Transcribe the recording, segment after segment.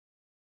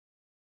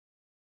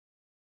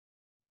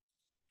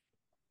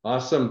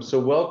Awesome. So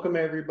welcome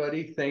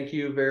everybody. Thank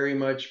you very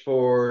much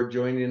for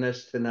joining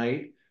us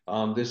tonight.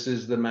 This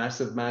is the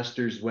Massive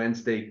Masters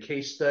Wednesday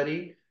case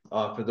study.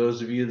 For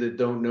those of you that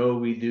don't know,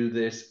 we do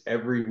this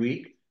every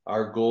week.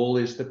 Our goal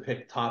is to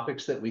pick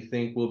topics that we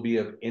think will be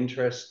of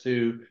interest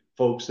to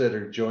folks that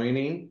are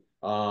joining.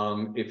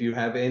 If you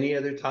have any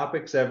other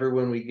topics ever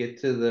when we get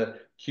to the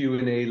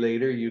Q&A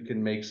later, you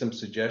can make some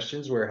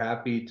suggestions. We're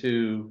happy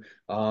to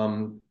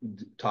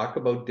talk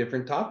about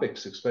different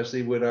topics,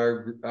 especially what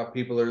our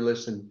people are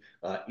listening,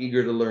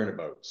 eager to learn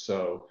about.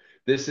 So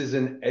this is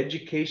an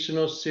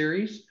educational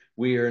series.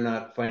 We are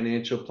not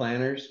financial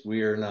planners.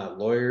 We are not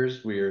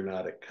lawyers. We are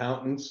not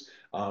accountants.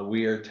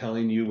 We are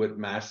telling you what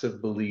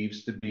Massive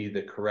believes to be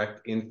the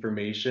correct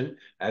information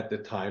at the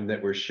time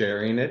that we're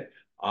sharing it.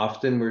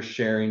 Often we're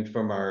sharing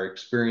from our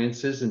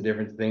experiences and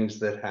different things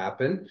that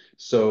happen.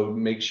 So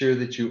make sure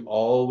that you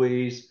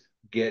always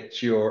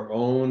get your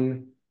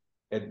own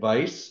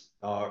advice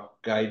or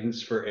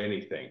guidance for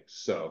anything.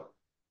 So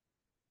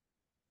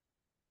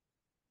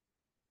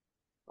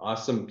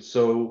awesome.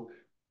 So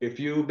if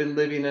you've been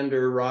living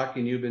under a rock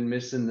and you've been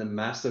missing the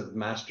Massive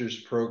Masters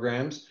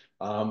programs,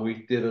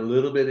 we did a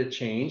little bit of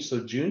change.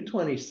 So June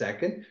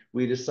 22nd,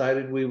 we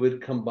decided we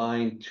would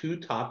combine two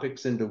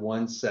topics into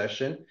one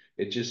session.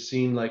 It just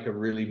seemed like a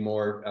really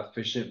more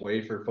efficient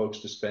way for folks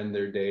to spend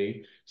their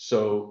day.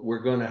 So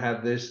we're going to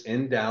have this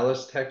in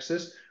Dallas,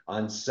 Texas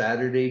on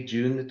Saturday,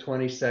 June the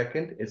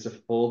 22nd. It's a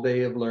full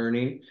day of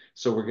learning.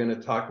 So we're going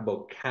to talk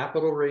about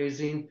capital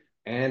raising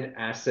and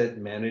asset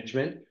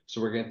management.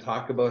 So we're going to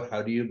talk about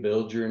how do you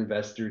build your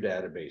investor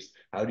database?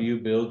 How do you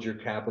build your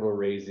capital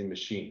raising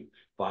machine?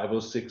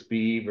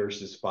 506B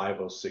versus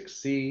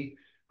 506C,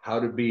 how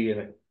to be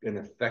an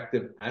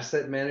effective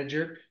asset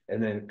manager,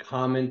 and then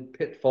common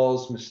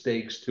pitfalls,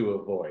 mistakes to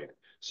avoid.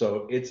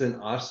 So it's an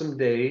awesome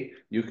day.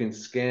 You can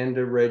scan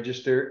to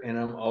register, and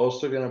I'm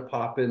also going to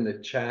pop in the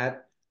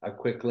chat a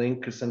quick link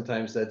because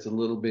sometimes that's a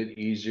little bit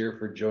easier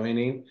for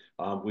joining.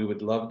 We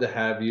would love to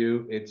have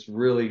you. It's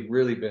really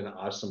been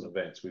awesome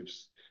events. We've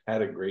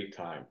had a great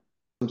time.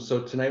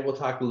 So tonight we'll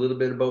talk a little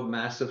bit about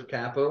Massive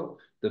Capital,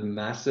 the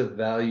massive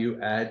value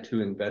add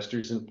to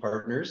investors and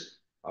partners.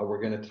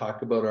 We're going to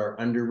talk about our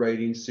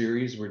underwriting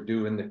series. We're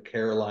doing the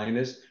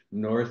Carolinas,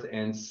 North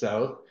and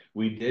South.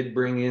 We did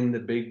bring in the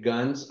big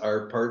guns,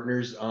 our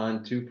partners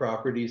on two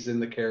properties in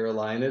the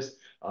Carolinas.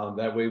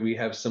 That way we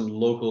have some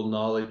local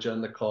knowledge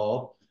on the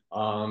call.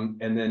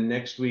 And then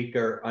next week,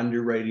 our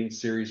underwriting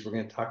series, we're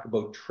going to talk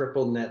about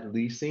triple net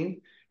leasing.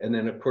 And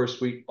then, of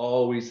course, we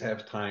always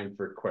have time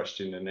for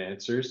question and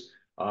answers.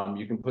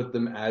 You can put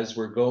them as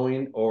we're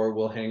going, or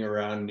we'll hang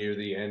around near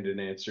the end and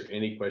answer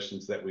any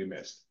questions that we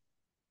missed.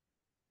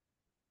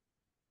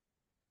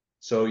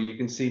 So you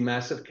can see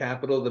Massive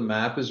Capital. The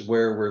map is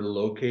where we're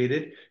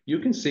located. You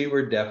can see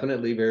we're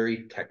definitely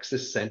very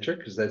Texas centric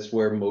because that's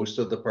where most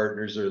of the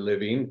partners are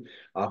living.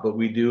 But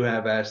we do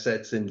have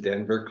assets in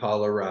Denver,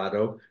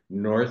 Colorado,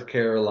 North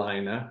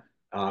Carolina,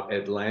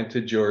 Atlanta,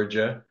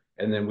 Georgia.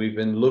 And then we've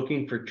been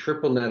looking for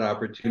triple net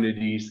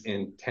opportunities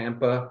in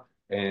Tampa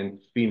and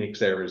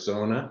Phoenix,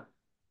 Arizona.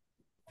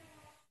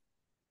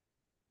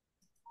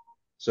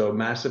 So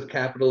Massive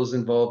Capital is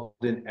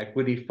involved in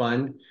equity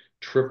fund,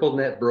 triple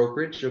net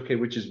brokerage, okay,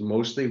 which is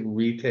mostly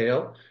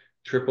retail,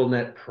 triple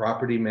net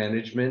property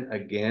management,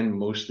 again,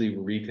 mostly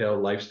retail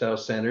lifestyle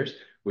centers.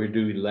 We're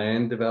doing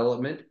land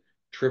development,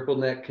 triple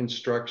net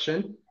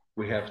construction.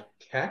 We have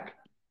tech,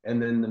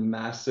 and then the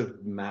Massive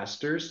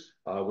Masters,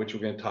 which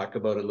we're going to talk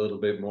about a little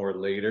bit more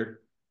later.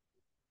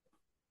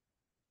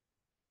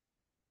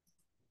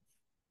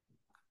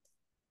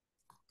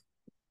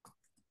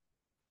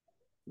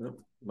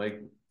 Nope.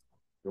 Mike,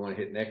 you want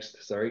to hit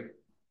next? Sorry.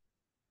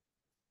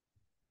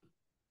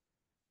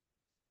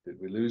 Did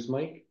we lose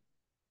Mike?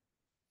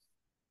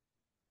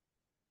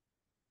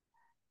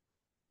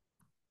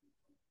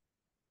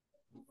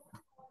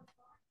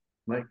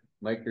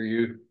 Mike, are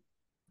you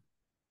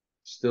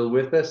still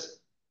with us?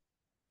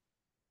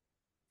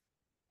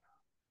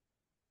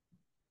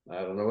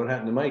 I don't know what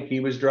happened to Mike.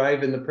 He was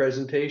driving the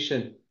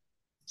presentation.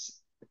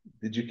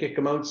 Did you kick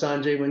him out,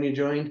 Sanjay, when you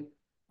joined?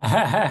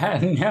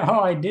 No,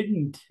 I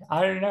didn't.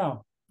 I don't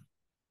know.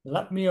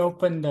 Let me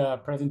open the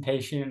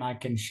presentation and I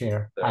can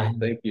share. All right,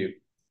 thank you.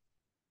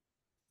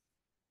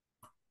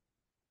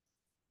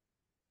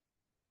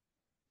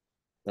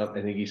 Oh,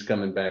 I think he's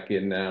coming back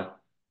in now.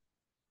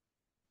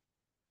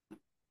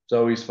 It's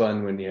always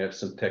fun when you have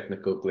some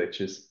technical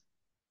glitches.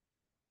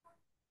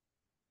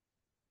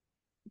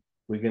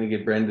 We're going to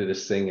get Brenda to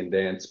sing and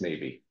dance,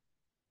 maybe.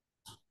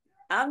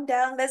 I'm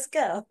down. Let's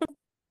go.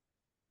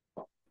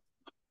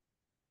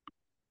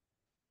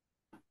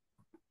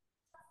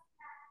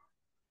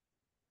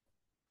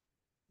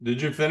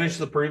 Did you finish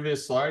the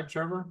previous slide,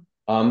 Trevor?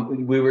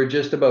 We were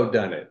just about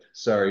done it.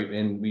 Sorry,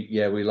 and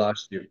we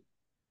lost you.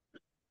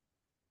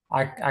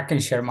 I can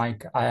share,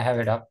 Mike. I have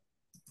it up.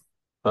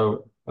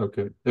 Oh,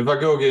 okay. If I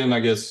go again, I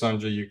guess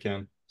Sanjay, you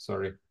can.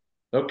 Sorry.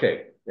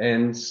 Okay,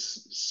 and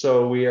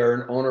so we are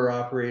an owner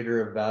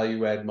operator of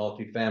value add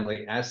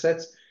multifamily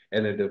assets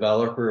and a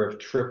developer of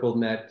triple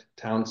net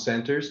town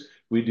centers.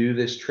 We do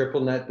this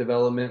triple net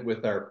development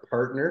with our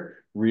partner,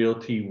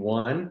 Realty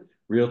One.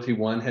 Realty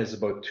One has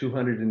about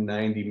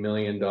 $290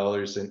 million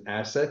in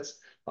assets.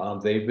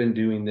 They've been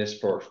doing this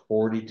for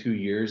 42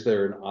 years.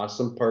 They're an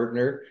awesome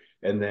partner.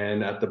 And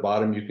then at the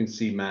bottom, you can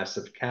see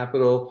Massive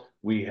Capital.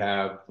 We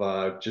have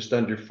just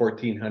under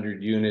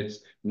 1,400 units,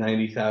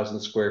 90,000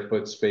 square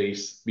foot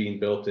space being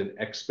built in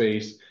X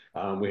space.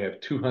 We have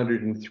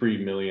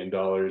 $203 million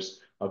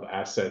of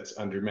assets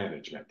under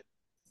management.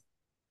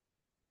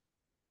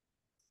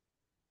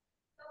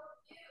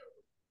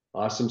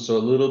 Awesome. So a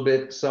little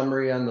bit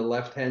summary on the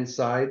left-hand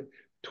side,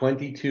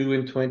 22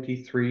 and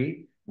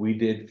 23, we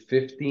did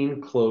 15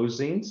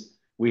 closings.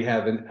 We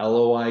have an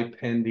LOI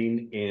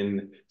pending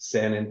in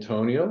San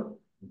Antonio.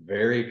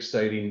 Very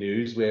exciting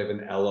news. We have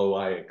an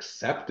LOI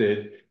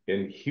accepted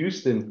in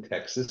Houston,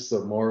 Texas.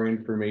 So more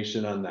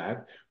information on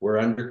that. We're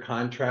under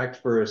contract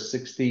for a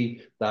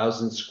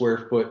 60,000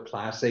 square foot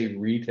Class A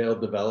retail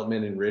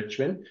development in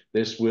Richmond.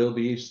 This will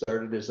be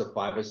started as a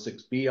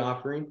 506B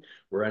offering.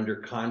 We're under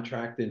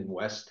contract in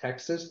West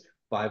Texas,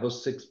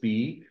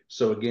 506B.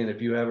 So again,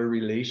 if you have a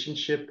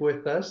relationship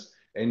with us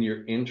and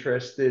you're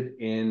interested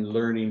in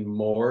learning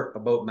more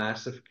about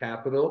Massive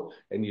Capital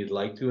and you'd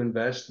like to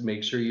invest,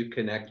 make sure you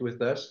connect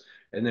with us.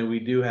 And then we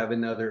do have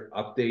another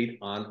update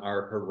on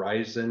our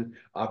Horizon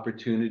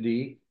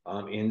opportunity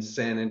in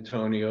San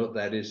Antonio.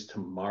 That is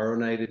tomorrow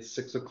night at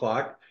 6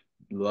 o'clock.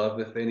 Love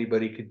if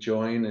anybody could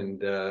join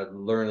and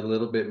learn a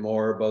little bit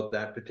more about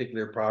that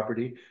particular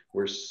property.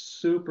 We're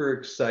super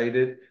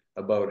excited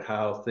about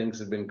how things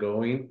have been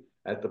going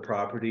at the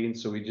property. And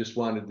so we just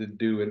wanted to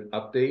do an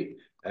update.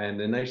 And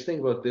the nice thing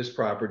about this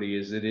property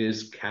is it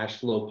is cash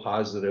flow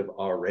positive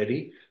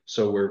already.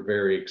 So we're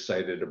very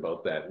excited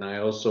about that. And I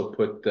also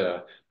put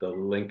the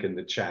link in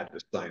the chat to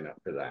sign up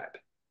for that.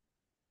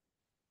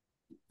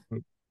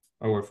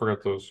 Oh, I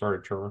forgot those. Sorry,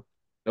 Trevor.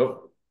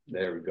 Oh,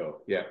 there we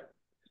go. Yeah.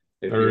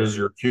 There is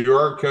your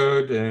QR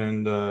code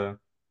and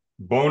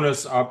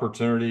bonus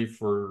opportunity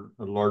for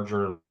a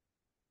larger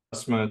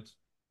investment.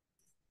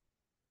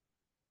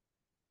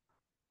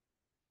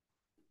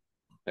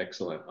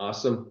 Excellent.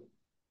 Awesome.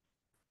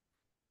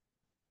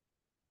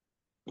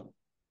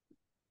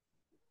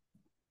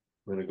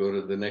 I'm going to go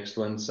to the next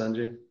one,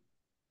 Sanjay.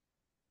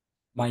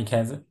 Mike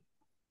has it.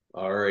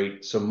 All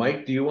right. So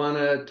Mike, do you want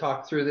to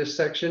talk through this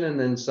section and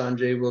then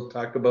Sanjay will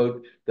talk about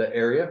the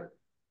area?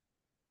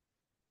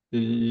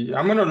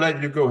 I'm going to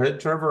let you go ahead,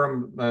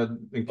 Trevor.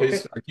 In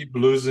case I keep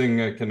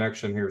losing a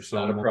connection here. So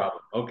not a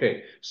problem.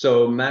 Okay.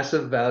 So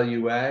massive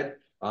value add.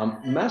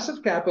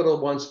 Massive Capital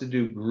wants to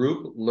do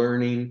group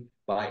learning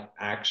by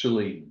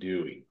actually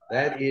doing.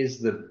 That is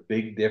the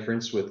big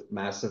difference with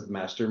Massive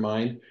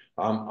Mastermind.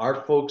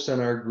 Our folks in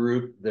our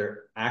group,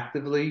 they're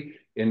actively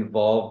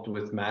involved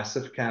with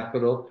Massive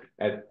Capital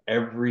at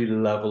every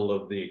level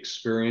of the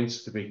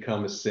experience to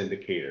become a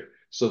syndicator.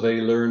 So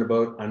they learn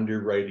about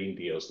underwriting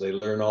deals. They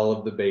learn all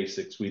of the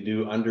basics. We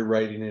do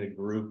underwriting in a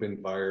group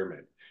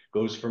environment.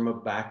 Goes from a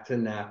back to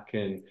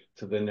napkin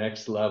to the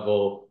next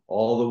level,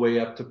 all the way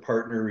up to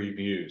partner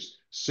reviews.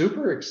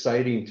 Super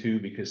exciting too,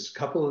 because a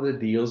couple of the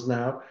deals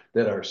now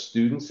that our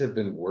students have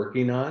been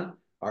working on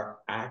are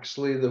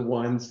actually the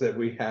ones that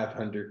we have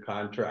under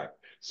contract.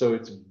 So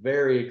it's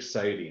very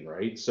exciting,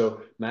 right?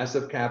 So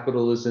Massive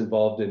Capital is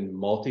involved in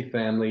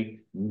multifamily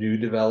new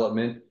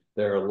development.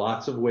 There are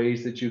lots of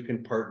ways that you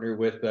can partner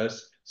with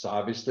us. So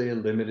obviously a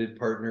limited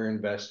partner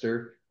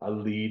investor, a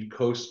lead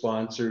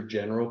co-sponsor,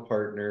 general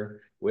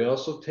partner. We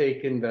also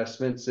take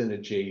investments in a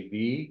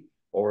JV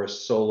or a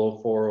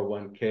solo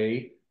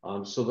 401k.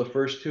 So the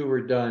first two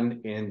were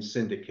done in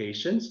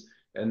syndications.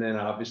 And then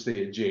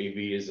obviously a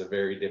JV is a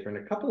very different.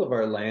 A couple of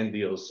our land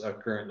deals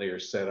currently are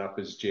set up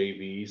as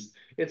JVs.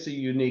 It's a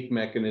unique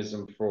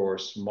mechanism for a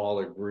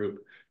smaller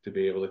group to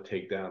be able to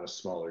take down a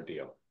smaller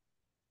deal.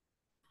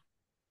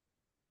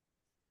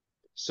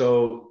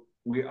 So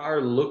we are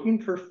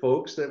looking for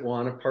folks that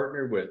want to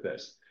partner with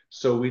us.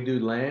 So we do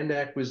land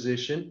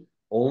acquisition,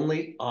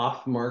 only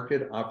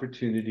off-market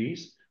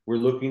opportunities. We're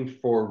looking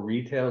for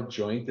retail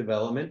joint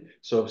development.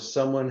 So if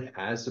someone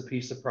has a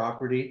piece of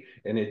property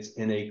and it's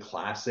in a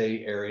Class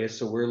A area,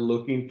 so we're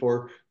looking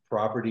for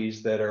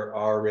properties that are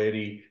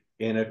already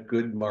in a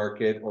good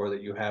market or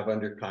that you have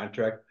under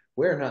contract.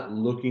 We're not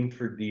looking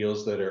for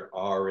deals that are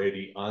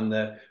already on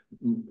the,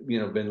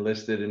 been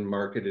listed and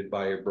marketed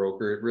by a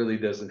broker. It really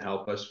doesn't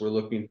help us. We're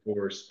looking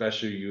for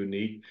special,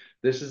 unique.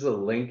 This is a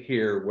link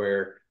here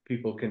where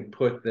people can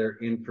put their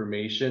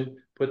information,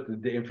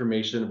 put the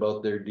information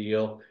about their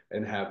deal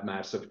and have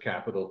Massive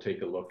Capital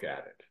take a look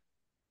at it.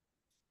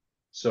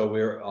 So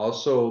we're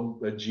also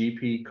a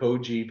GP,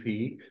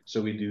 co-GP. So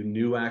we do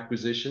new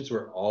acquisitions.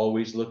 We're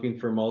always looking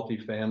for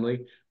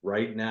multifamily.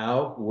 Right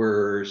now,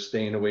 we're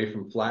staying away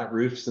from flat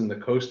roofs in the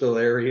coastal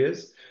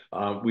areas.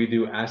 We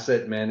do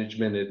asset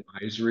management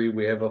advisory.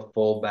 We have a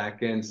full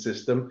back-end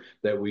system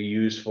that we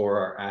use for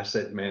our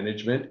asset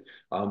management.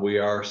 We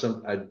are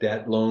a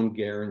debt loan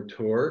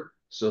guarantor.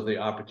 So the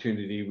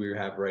opportunity we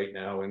have right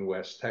now in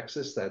West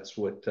Texas, that's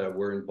what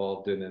we're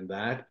involved in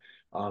that.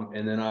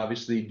 And then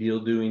obviously deal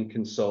doing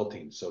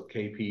consulting. So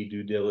KP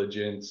due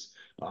diligence,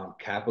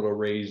 capital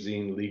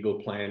raising,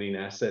 legal planning,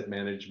 asset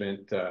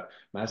management.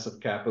 Massive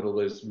Capital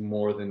is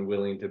more than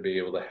willing to be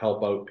able to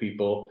help out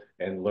people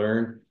and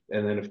learn.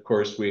 And then of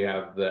course we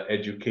have the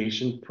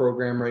education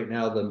program right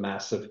now, the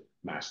Massive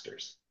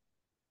Masters.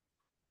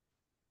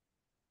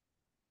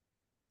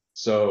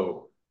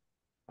 So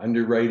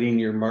underwriting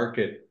your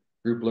market,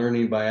 group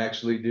learning by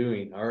actually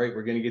doing. All right,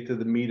 we're going to get to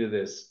the meat of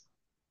this.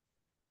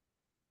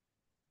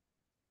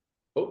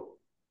 Oh,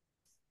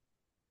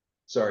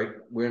 sorry,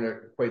 we're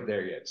not quite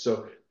there yet.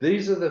 So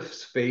these are the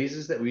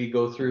phases that we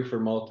go through for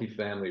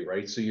multifamily,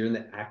 right? So you're in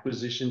the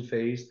acquisition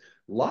phase.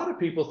 A lot of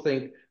people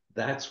think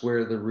that's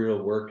where the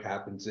real work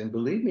happens. And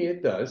believe me,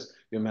 it does.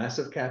 Your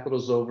Massive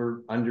Capital's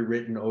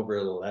underwritten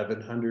over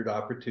 1,100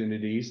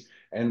 opportunities.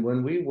 And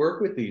when we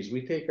work with these,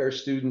 we take our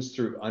students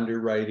through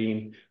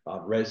underwriting,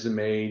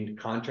 resume,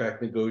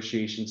 contract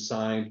negotiation,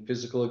 signed,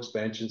 physical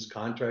expansions,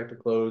 contract to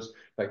close.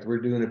 In fact,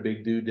 we're doing a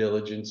big due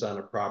diligence on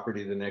a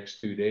property the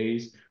next 2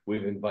 days.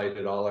 We've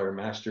invited all our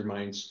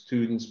mastermind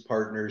students,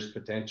 partners,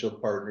 potential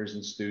partners,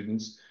 and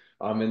students.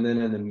 And then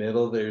in the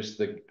middle, there's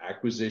the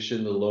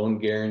acquisition, the loan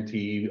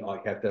guarantee. I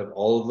have to have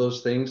all of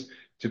those things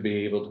to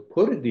be able to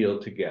put a deal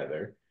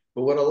together.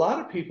 But what a lot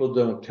of people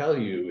don't tell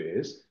you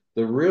is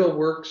the real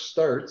work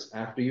starts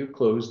after you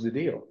close the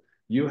deal.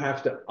 You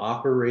have to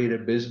operate a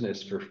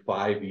business for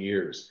 5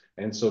 years.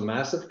 And so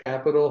Massive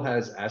Capital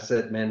has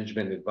asset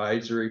management,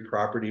 advisory,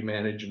 property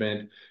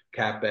management,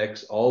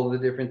 CapEx, all the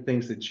different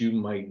things that you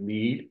might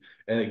need.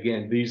 And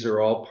again, these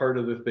are all part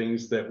of the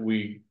things that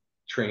we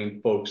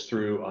train folks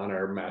through on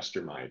our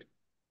mastermind.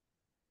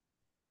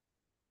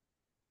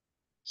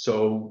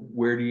 So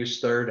where do you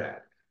start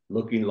at?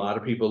 Looking, a lot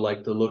of people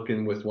like to look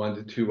in with 1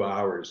 to 2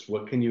 hours.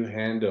 What can you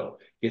handle?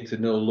 Get to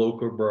know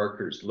local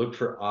brokers. Look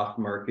for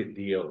off-market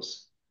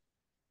deals.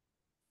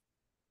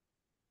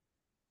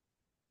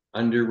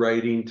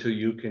 Underwriting till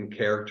you can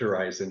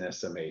characterize an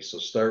SMA. So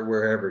start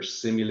wherever,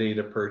 simulate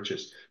a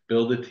purchase,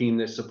 build a team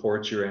that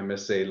supports your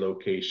MSA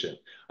location,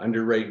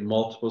 underwrite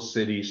multiple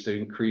cities to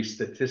increase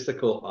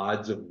statistical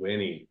odds of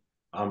winning.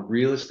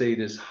 Real estate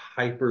is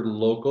hyper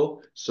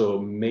local, so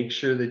make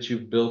sure that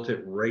you've built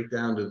it right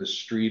down to the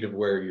street of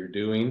where you're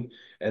doing.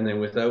 And then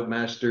without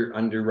master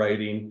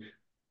underwriting,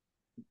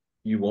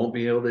 you won't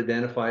be able to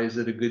identify is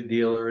it a good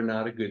deal or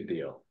not a good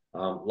deal. A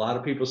lot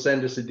of people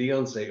send us a deal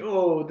and say,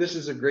 oh, this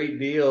is a great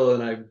deal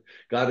and I've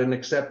got an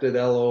accepted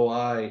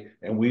LOI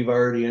and we've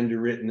already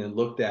underwritten and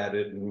looked at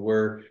it and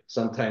we're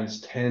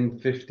sometimes 10,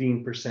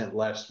 15%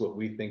 less what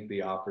we think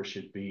the offer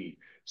should be.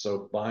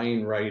 So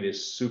buying right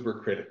is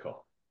super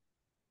critical.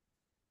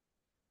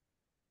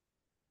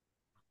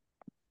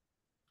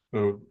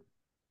 So,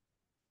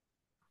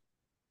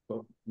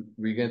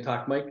 Were you going to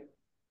talk, Mike?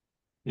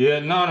 yeah,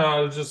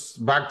 no,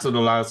 just back to the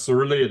last. So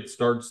really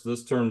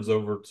this turns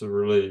over to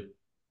really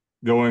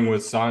going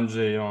with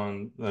Sanjay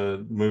on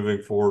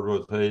moving forward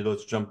with, hey,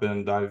 let's jump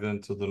in, dive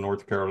into the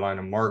North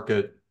Carolina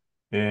market.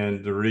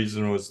 And the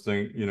reason was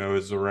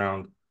is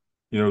around,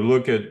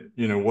 look at,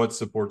 what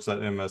supports that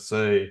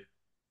MSA.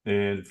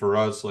 And for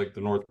us, like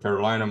the North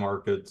Carolina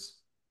markets,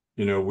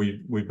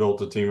 we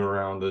built a team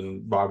around,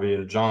 and Bobby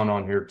and John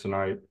on here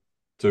tonight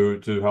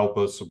to help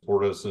us,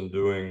 support us in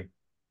doing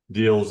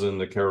deals in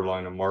the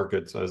Carolina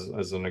markets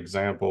as an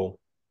example,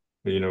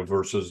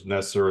 versus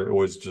necessarily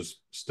always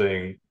just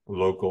staying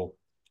local.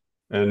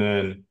 And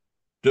then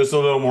just a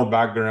little more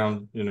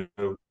background,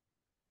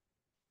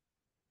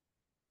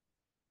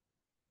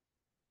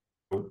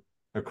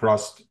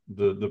 across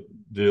the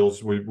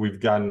deals, we've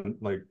gotten,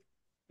 like,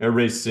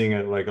 everybody's seeing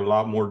it, like a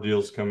lot more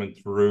deals coming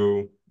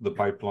through the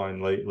pipeline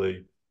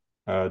lately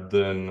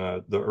than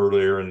the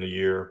earlier in the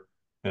year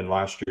and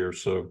last year.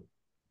 So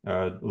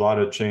a lot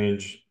of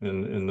change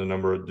in the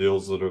number of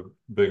deals that have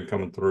been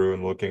coming through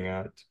and looking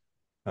at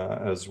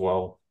as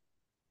well.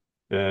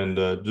 And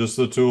just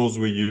the tools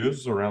we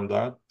use around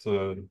that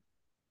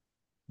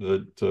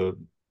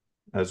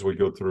as we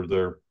go through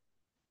there.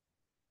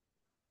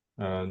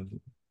 And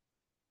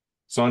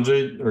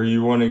Sanjay, are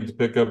you wanting to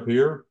pick up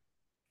here?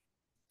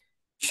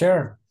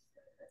 Sure.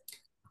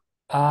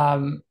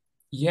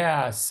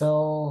 Yeah,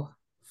 so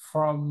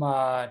from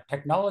a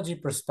technology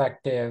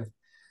perspective,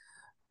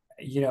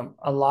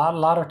 a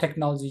lot of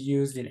technology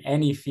used in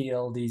any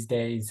field these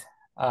days.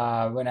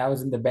 When I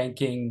was in the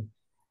banking,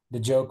 the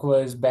joke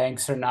was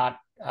banks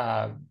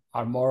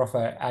are more of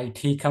a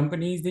IT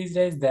companies these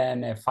days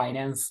than a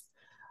finance.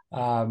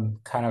 Kind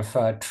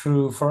of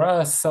true for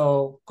us.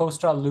 So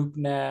CoStar,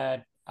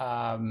 LoopNet,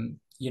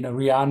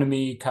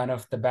 Reonomy, kind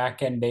of the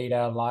back end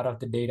data, a lot of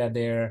the data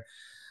there.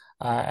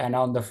 And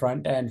on the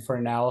front end for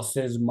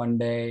analysis,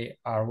 Monday,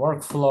 our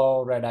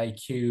workflow,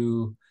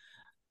 RedIQ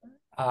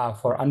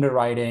for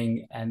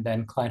underwriting, and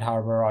then Client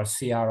Harbor, our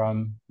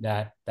CRM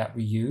that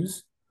we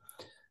use.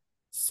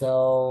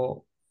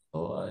 So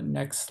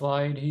next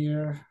slide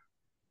here.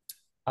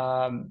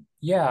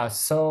 Yeah,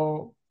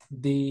 so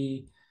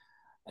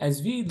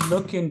as we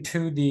look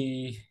into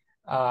the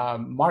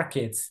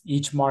markets,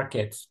 each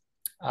market,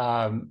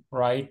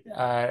 right?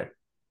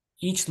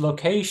 each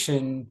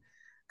location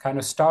kind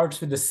of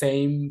starts with the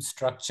same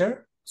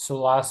structure.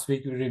 So last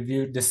week we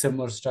reviewed the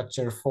similar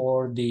structure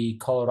for the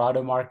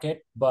Colorado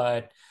market,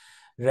 but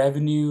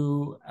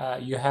revenue,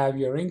 you have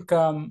your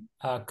income,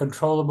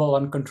 controllable,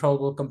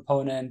 uncontrollable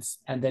components,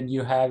 and then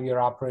you have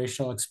your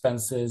operational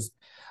expenses,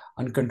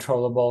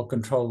 uncontrollable,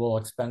 controllable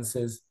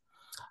expenses.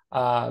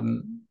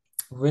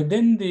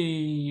 Within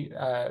the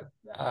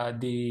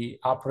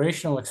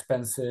operational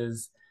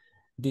expenses,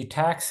 the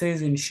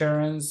taxes,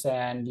 insurance,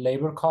 and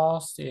labor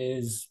cost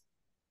is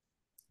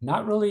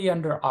not really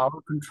under our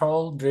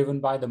control, driven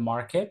by the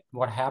market,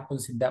 what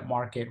happens in that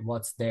market,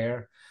 what's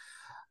there.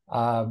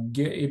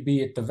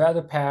 Be it the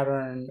weather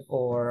pattern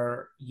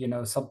or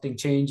something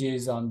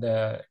changes on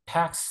the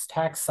tax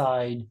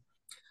side.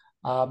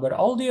 But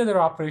all the other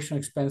operational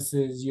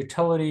expenses,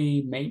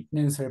 utility,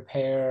 maintenance,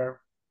 repair,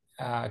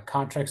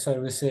 contract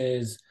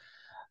services,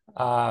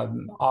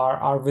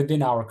 are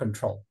within our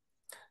control.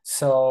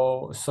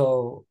 So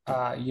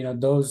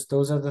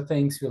those are the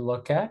things we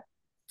look at.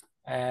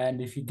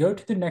 And if you go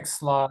to the next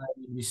slide,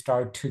 we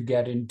start to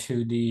get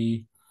into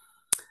the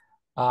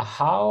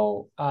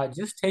how,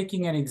 just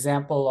taking an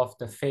example of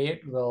the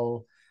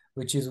Fayetteville,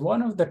 which is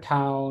one of the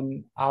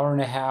town hour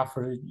and a half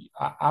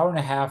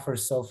or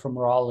so from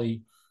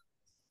Raleigh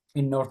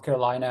in North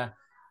Carolina.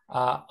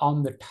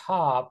 On the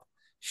top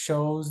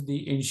shows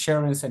the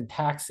insurance and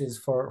taxes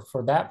for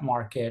that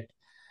market.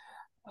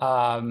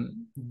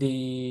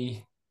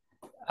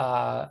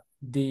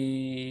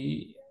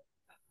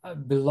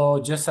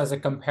 Below, just as a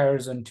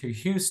comparison to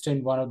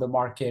Houston, one of the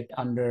market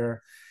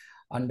under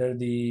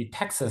the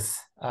Texas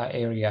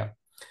area.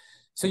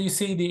 So you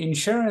see the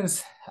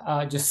insurance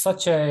just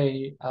such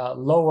a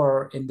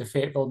lower in the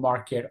Fayetteville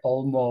market,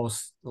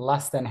 almost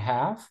less than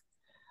half,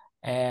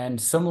 and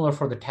similar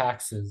for the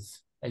taxes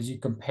as you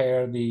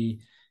compare the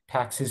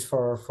taxes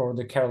for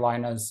the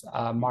Carolinas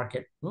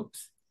market.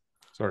 Oops,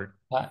 Sorry.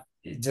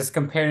 Just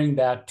comparing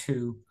that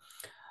to,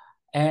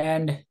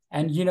 and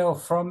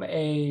from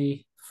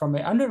an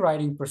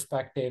underwriting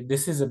perspective,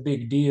 this is a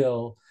big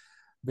deal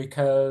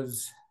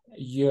because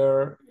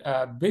your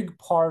big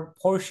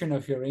portion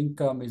of your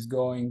income is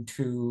going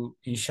to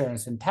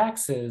insurance and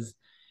taxes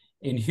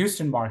in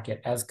Houston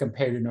market as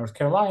compared to North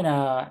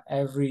Carolina.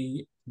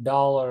 Every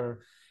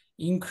dollar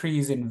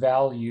increase in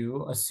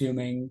value,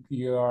 assuming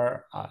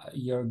you're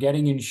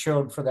getting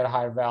insured for that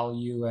higher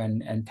value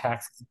and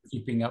taxes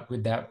keeping up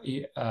with that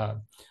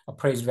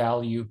appraised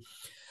value,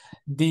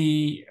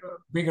 the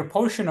bigger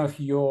portion of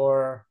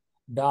your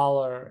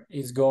dollar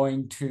is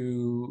going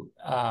to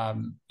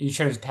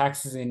insurance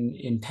taxes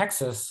in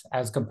Texas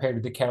as compared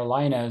to the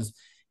Carolinas.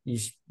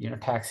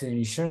 Taxes and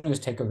insurance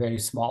take a very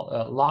small,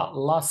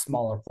 lot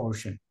smaller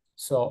portion.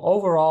 So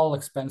overall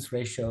expense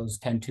ratios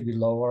tend to be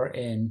lower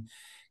in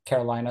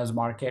Carolinas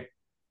market.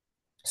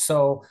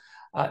 So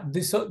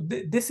this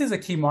is a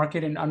key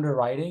market in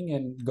underwriting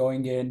and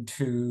going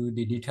into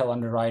the detailed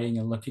underwriting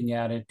and looking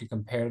at it to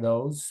compare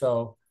those.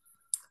 So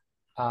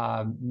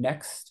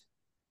next.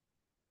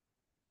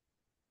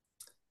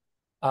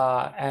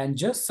 And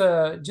just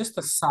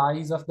the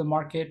size of the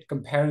market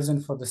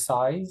comparison for the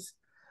size.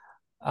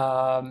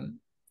 Within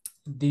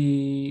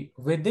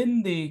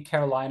the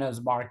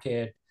Carolinas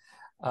market,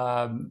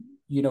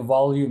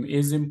 volume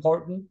is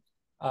important.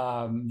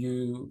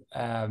 Fayetteville,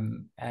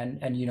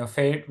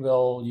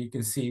 you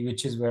can see,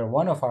 which is where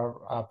one of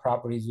our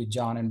properties with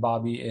John and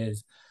Bobby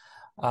is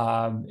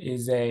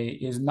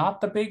not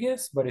the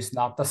biggest, but it's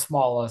not the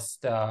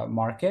smallest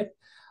market.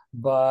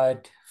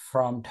 But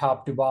from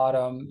top to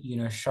bottom,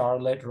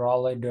 Charlotte,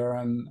 Raleigh,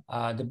 Durham,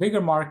 the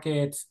bigger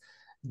markets,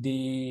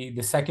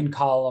 the second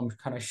column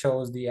kind of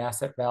shows the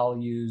asset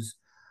values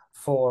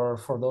for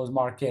those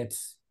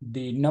markets,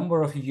 the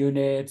number of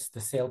units, the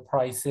sale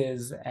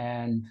prices,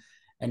 and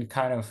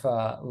kind of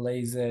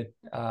lays it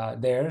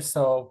there.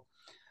 So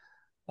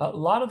a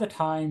lot of the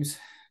times,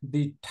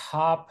 the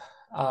top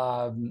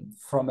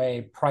from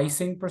a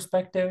pricing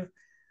perspective,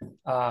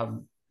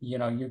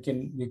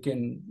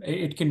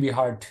 it can be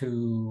hard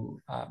to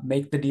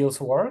make the deals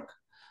work.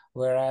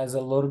 Whereas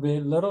a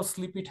little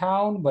sleepy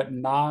town, but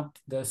not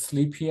the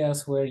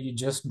sleepiest where you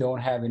just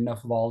don't have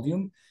enough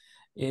volume,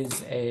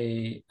 is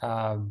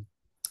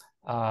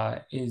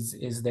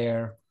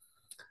there.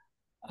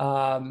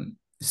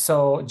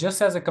 So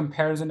just as a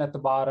comparison at the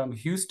bottom,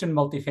 Houston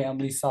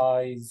multifamily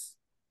size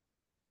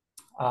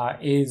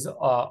is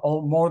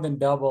more than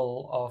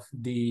double of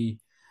the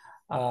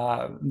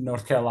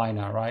North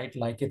Carolina, right?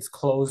 Like it's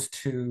close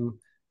to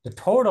the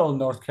total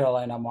North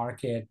Carolina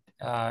market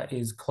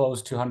is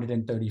close to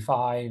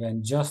 135,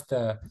 and just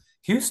the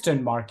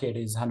Houston market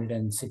is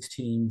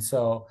 116.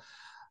 So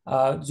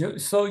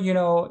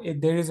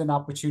there is an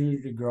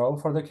opportunity to grow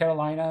for the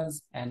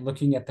Carolinas. And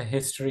looking at the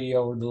history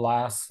over the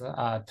last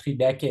 3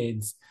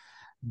 decades,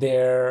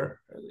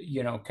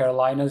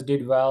 Carolinas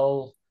did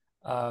well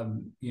a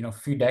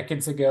few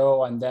decades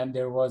ago, and then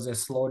there was a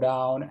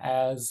slowdown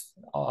as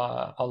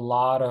a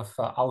lot of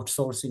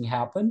outsourcing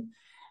happened.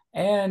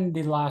 And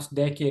the last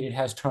decade, it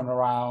has turned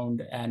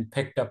around and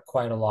picked up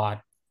quite a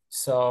lot.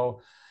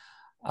 So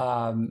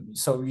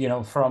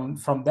So,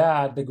 from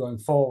that, the going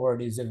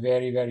forward is a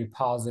very, very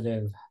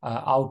positive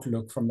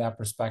outlook from that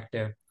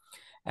perspective.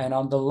 And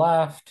on the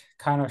left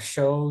kind of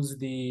shows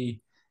the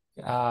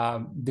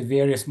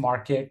various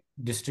market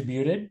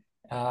distributed,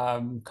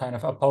 kind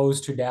of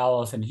opposed to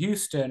Dallas and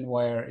Houston,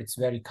 where it's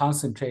very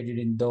concentrated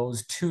in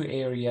those two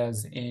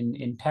areas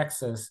in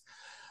Texas.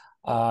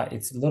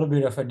 It's a little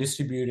bit of a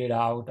distributed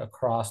out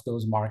across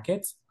those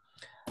markets.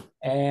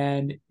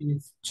 And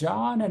if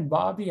John and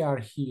Bobby are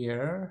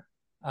here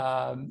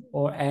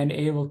and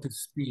able to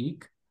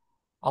speak,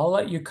 I'll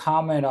let you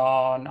comment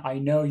on. I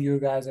know you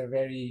guys are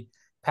very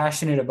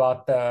passionate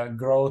about the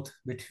growth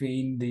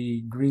between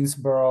the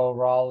Greensboro,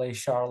 Raleigh,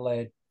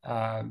 Charlotte,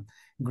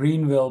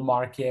 Greenville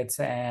markets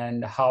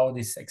and how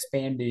this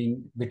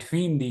expanding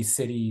between these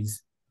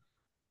cities.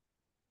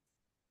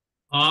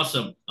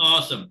 Awesome.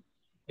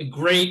 A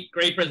great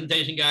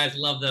presentation, guys.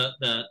 Love the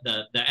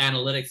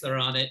analytics that are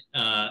on it.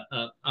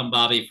 I'm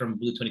Bobby from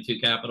Blue 22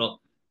 Capital,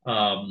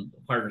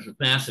 partners with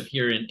Massive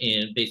here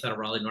in based out of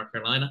Raleigh, North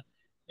Carolina.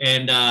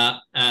 And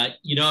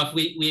if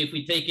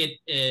we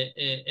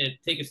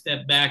take a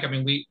step back, I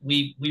mean,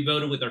 we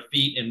voted with our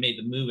feet and made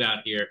the move out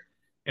here,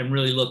 and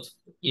really looked,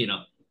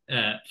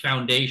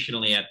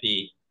 foundationally at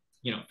the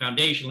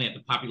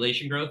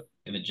population growth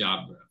and the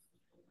job growth.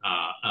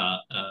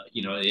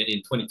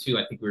 In 22,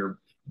 I think we were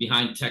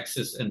behind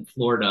Texas and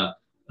Florida.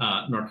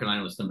 North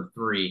Carolina was number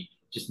 3,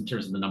 just in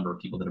terms of the number of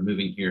people that are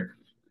moving here.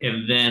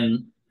 And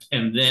then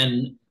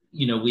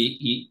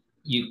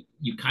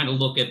you kind of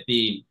look at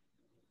the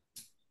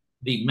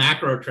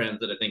macro trends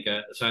that I think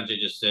Sanjay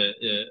just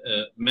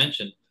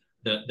mentioned.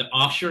 The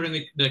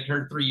offshoring that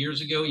occurred 3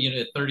 years ago,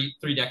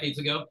 3 decades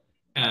ago,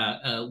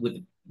 with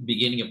the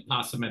beginning of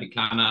Pasta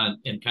Americana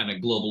and kind of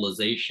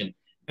globalization.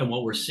 And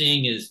what we're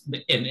seeing is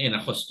in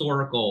a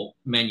historical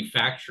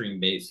manufacturing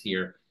base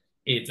here,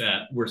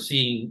 we're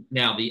seeing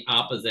now the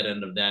opposite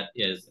end of that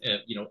is,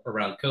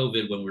 around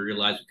COVID, when we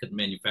realized we couldn't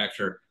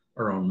manufacture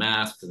our own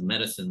masks and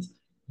medicines.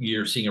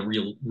 You're seeing a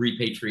real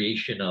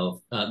repatriation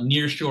of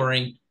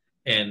nearshoring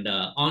and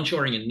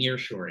onshoring and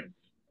nearshoring.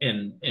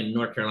 And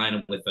North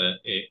Carolina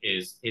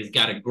is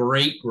got a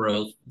great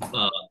growth,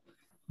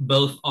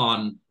 both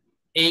on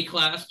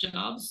A-class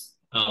jobs,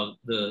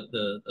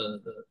 the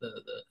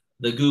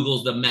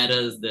Googles, the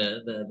Metas, the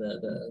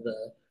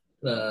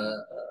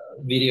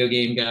video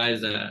game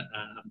guys,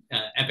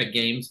 Epic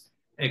Games,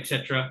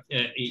 etc.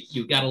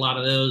 You've got a lot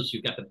of those.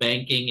 You've got the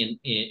banking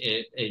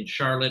in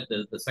Charlotte,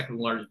 the second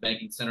largest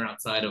banking center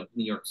outside of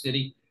New York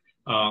City,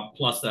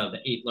 plus the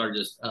 8th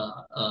largest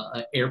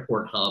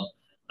airport hub.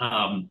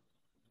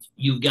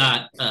 You've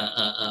got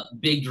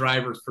big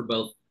drivers for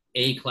both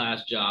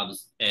A-class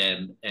jobs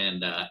and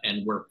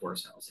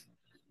workforce housing.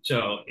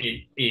 So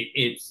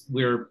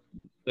we're,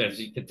 as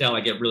you can tell,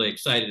 I get really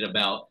excited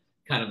about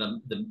kind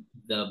of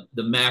the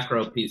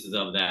macro pieces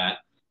of that.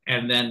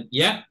 And then,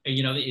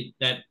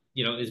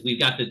 is we've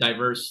got the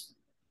diverse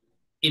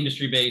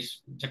industry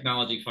base,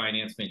 technology,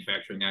 finance,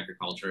 manufacturing,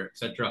 agriculture,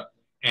 etc.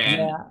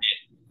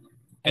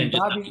 And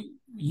Bobby,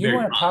 you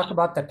want to talk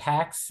about the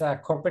tax,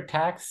 corporate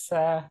tax?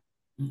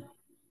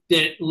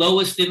 The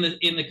lowest in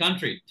the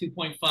country,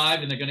 2.5,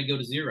 and they're going to go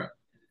to 0.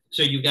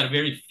 So you've got a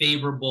very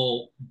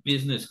favorable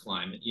business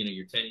climate.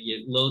 You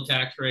low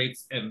tax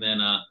rates, and then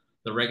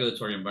the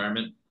regulatory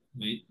environment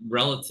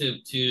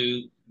relative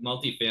to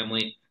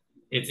multifamily.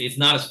 It's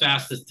not as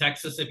fast as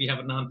Texas if you have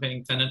a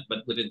non-paying tenant,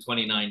 but within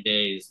 29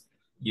 days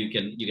you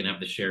can have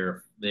the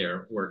sheriff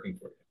there working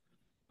for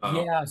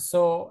you.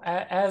 So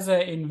as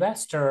an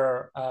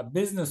investor,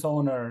 business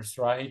owners,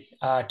 right?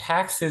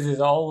 Taxes is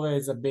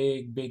always a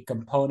big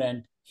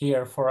component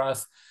here for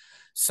us.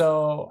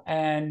 So,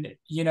 and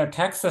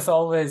Texas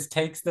always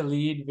takes the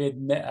lead with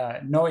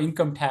no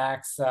income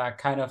tax,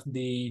 kind of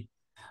the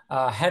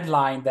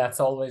headline that's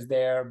always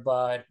there.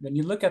 But when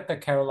you look at the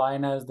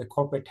Carolinas, the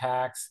corporate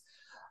tax,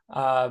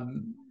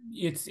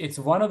 it's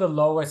one of the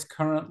lowest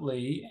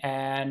currently,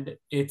 and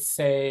it's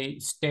a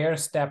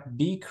stair-step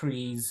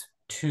decrease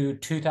to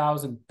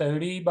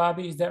 2030.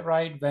 Bobby, is that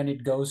right? When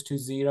it goes to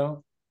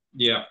 0?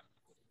 Yeah.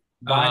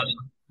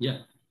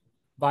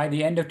 By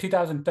the end of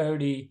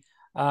 2030.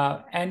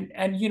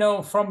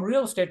 And from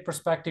real estate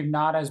perspective,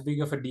 not as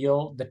big of a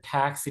deal, the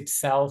tax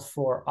itself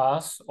for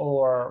us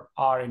or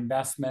our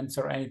investments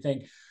or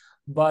anything.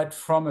 But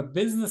from a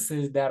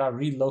businesses that are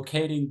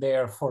relocating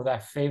there for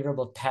that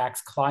favorable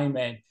tax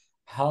climate,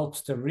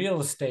 helps the real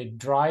estate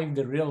drive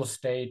the real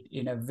estate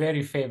in a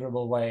very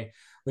favorable way,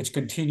 which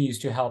continues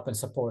to help and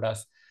support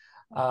us.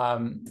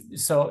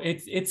 So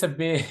it's a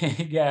big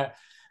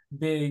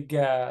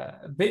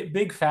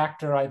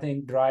factor, I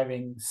think,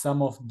 driving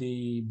some of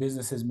the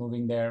businesses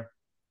moving there,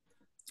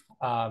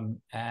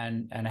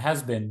 and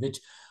has been, which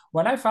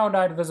when I found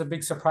out, it was a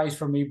big surprise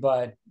for me,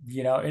 but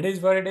it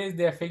is what it is.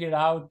 They figured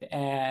out,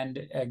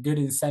 and a good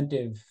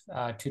incentive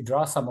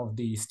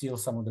to steal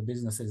some of the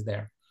businesses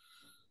there.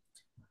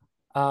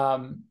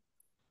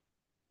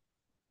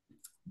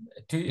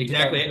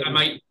 Exactly. I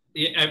might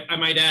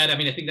add, I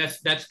mean, I think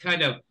that's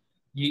kind of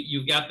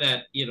you've got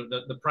that,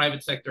 the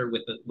private sector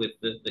with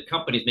the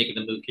companies making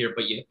the move here,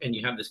 but you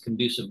have this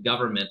conducive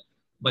government,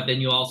 but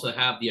then you also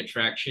have the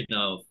attraction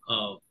of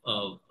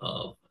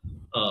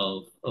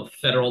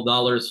federal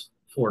dollars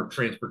for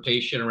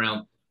transportation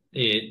around.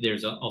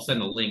 I'll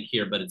send a link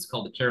here, but it's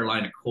called the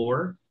Carolina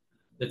Core,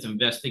 that's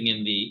investing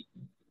in the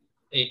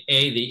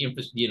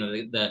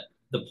infrastructure,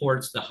 the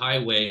ports, the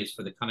highways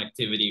for the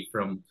connectivity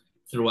from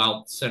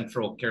throughout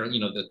central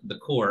Carolina, the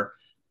core.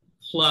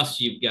 Plus,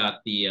 you've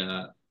got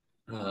the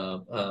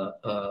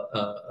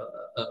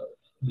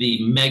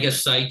mega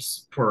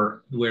sites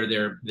for where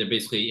they're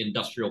basically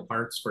industrial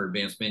parks for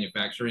advanced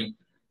manufacturing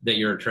that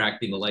you're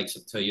attracting the likes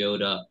of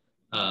Toyota,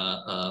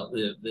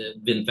 the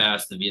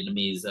VinFast, the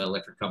Vietnamese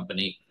electric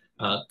company,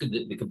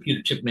 the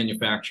computer chip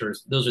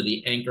manufacturers. Those are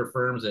the anchor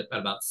firms at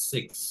about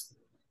 6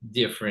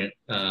 different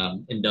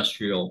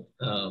industrial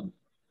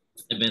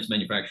advanced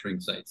manufacturing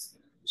sites.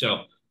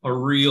 So a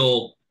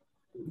real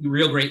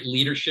great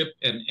leadership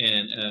and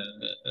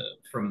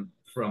from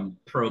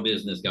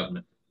pro-business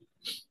government.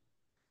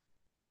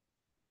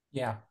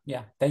 Yeah.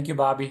 Thank you,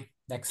 Bobby.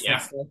 Next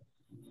slide.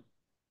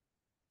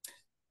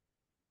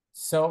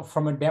 So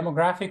from a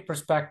demographic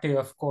perspective,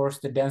 of course,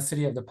 the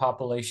density of the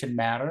population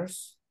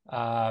matters.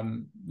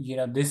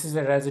 This is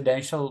a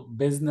residential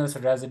business,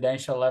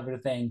 residential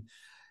everything.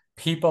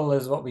 People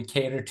is what we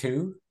cater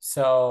to.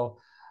 So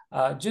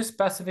just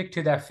specific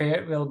to that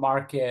Fayetteville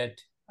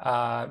market,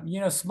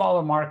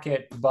 smaller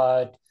market,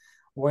 but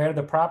where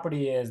the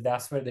property is,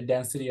 that's where the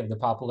density of the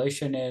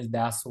population is.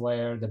 That's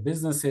where the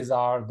businesses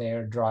are.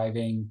 They're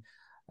driving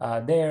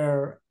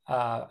there.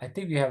 I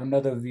think we have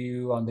another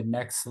view on the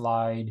next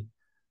slide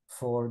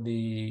for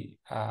the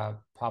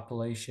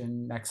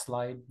population. Next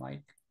slide,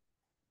 Mike.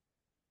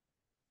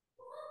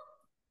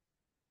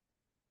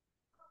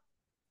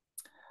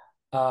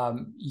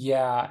 And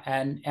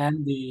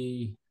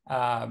the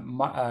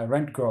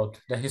rent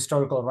growth, the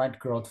historical rent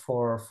growth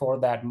for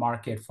that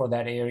market, for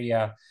that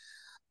area.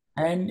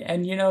 And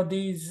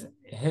these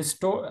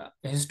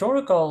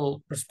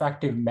historical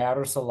perspective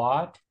matters a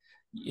lot.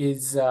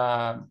 Is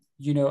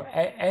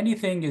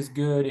anything is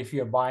good if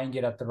you're buying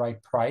it at the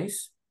right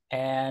price.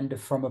 And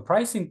from a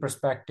pricing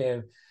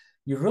perspective,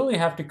 you really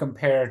have to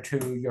compare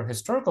to your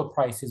historical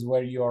prices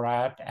where you're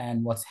at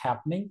and what's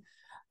happening.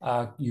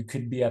 You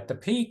could be at the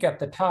peak, at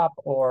the top,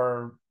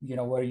 or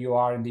where you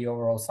are in the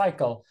overall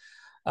cycle.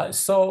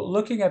 So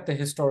looking at the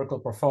historical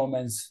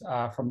performance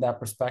from that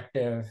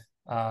perspective,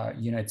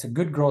 it's a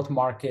good growth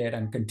market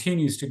and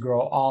continues to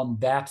grow on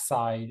that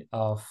side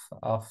of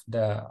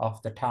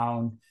the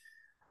town.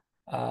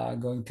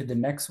 Going to the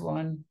next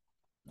one.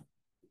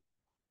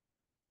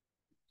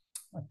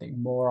 I think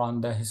more on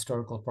the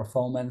historical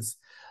performance.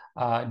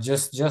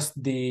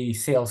 Just the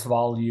sales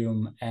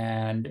volume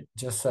and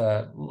just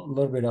a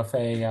little bit of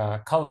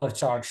a color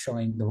chart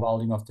showing the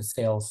volume of the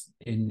sales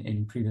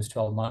in previous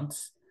 12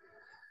 months.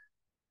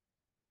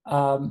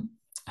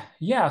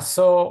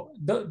 So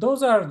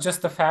those are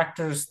just the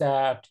factors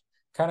that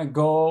kind of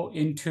go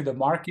into the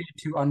market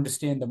to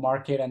understand the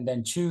market, and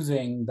then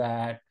choosing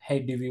that, hey,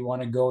 do we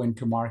want to go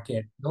into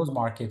those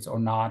markets or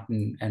not,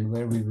 and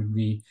where would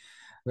we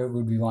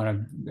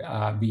want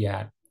to be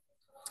at.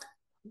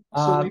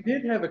 So we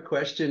did have a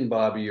question,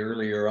 Bobby,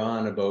 earlier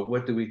on about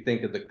what do we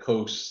think of the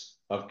coast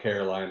of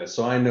Carolina.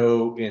 So I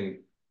know in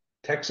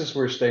Texas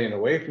we're staying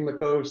away from the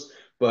coast,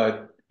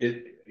 but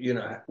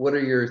what are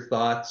your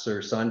thoughts, or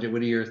Sanjay,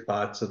 what are your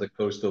thoughts of the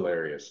coastal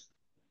areas?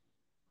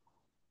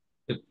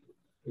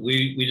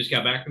 We just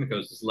got back from the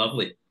coast. It's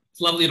lovely.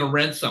 It's lovely to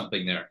rent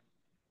something there,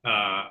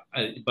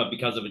 but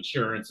because of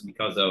insurance and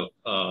because of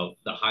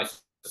the high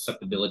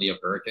susceptibility of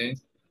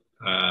hurricanes,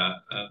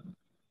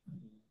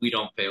 we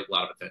don't pay a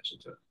lot of attention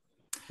to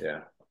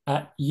it.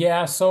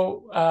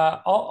 So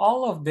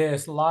all of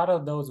this, a lot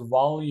of those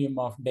volume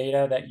of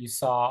data that you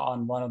saw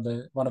on one of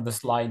the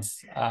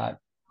slides,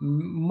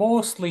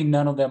 mostly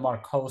none of them are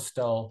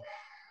coastal.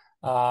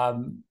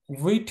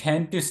 We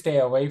tend to stay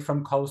away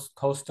from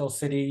coastal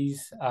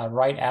cities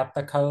right at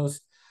the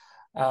coast.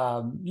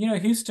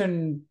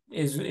 Houston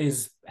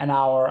is an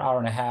hour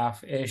and a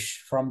half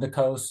ish from the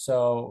coast,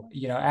 so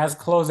as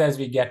close as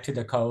we get to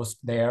the coast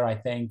there, I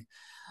think.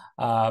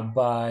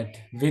 But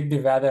with the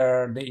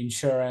weather, the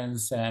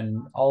insurance,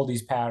 and all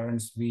these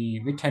patterns,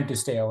 we tend to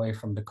stay away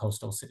from the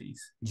coastal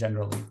cities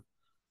generally.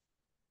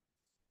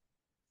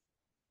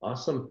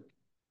 Awesome.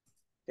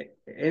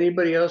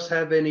 Anybody else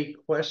have any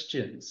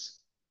questions?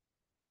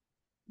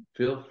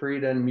 Feel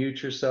free to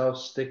unmute yourself,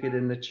 stick it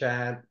in the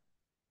chat.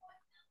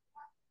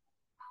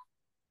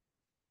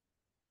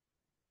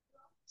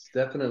 It's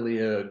definitely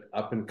a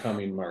up and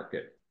coming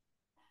market.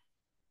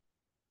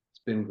 It's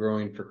been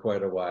growing for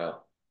quite a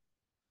while.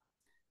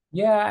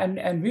 Yeah,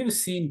 and we've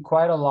seen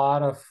quite a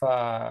lot of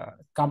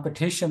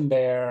competition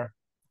there.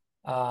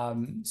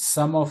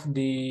 Some of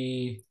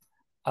the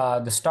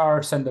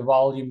starts and the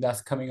volume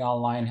that's coming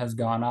online has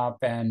gone up,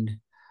 and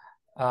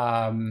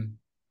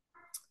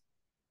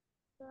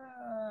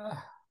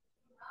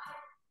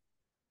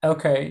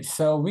okay,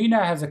 so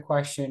Rena has a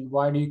question.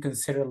 Why do you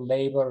consider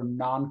labor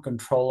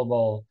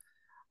non-controllable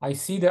I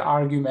see the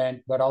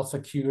argument, but also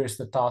curious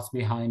the thoughts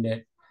behind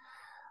it.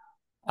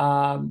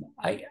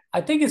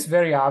 I think it's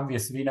very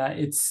obvious, Vina.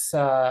 It's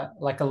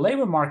like a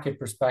labor market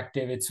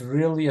perspective. It's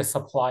really a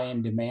supply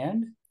and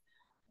demand.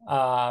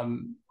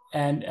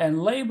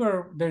 And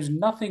labor, there's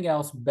nothing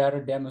else better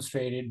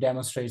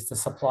demonstrates the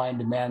supply and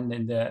demand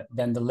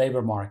than the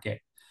labor market.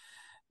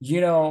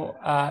 You know,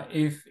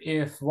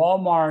 if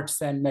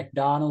Walmart's and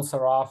McDonald's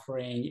are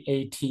offering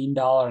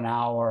 $18 an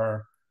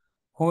hour,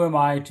 who am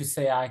I to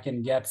say I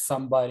can get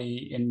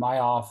somebody in my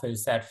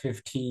office at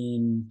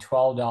 $15,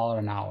 $12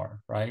 an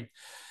hour, right?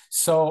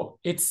 So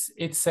it's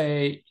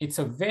a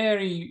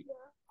very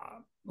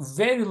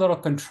little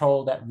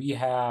control that we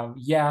have.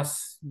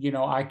 Yes, you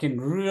know, I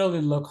can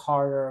really look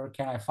harder.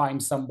 Can I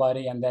find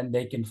somebody, and then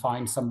they can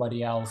find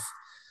somebody else?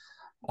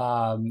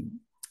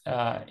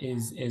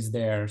 Is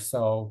there?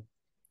 So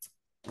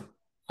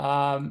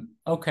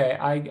okay,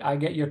 I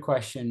get your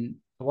question.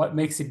 What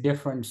makes it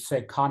different,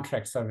 say,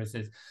 contract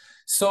services?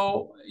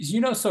 So, you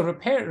know, so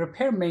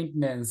repair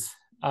maintenance,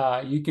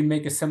 you can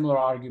make a similar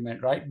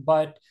argument, right?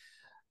 But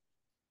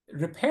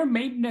repair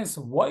maintenance,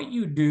 what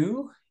you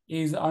do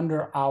is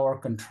under our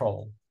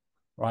control,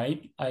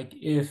 right? Like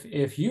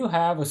if you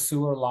have a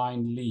sewer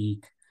line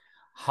leak,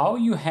 how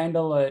you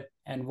handle it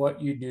and what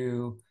you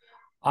do.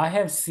 I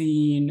have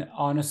seen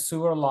on a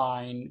sewer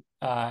line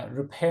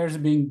repairs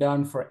being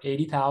done for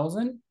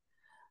 80,000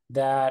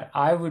 that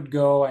I would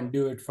go and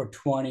do it for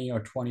 20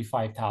 or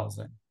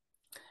 25,000.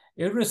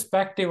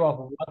 Irrespective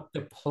of what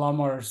the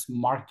plumber's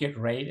market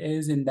rate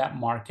is in that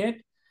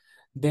market,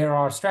 there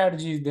are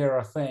strategies, there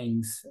are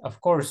things.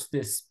 Of course,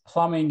 this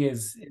plumbing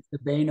is the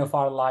bane of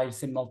our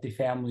lives in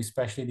multifamily,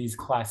 especially these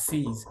Class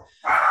Cs.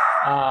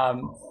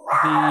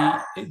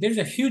 There's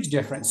a huge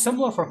difference,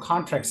 similar for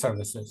contract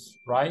services,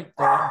 right?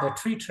 The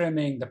tree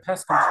trimming, the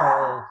pest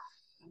control.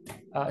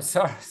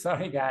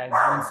 Sorry guys,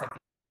 1 second.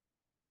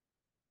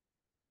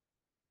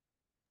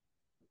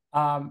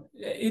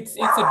 It's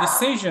a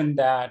decision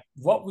that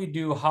what we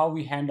do, how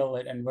we handle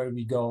it, and where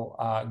we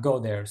go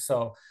there.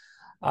 So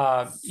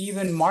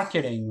even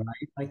marketing,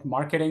 right? Like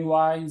marketing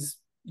wise,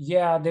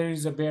 yeah, there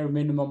is a bare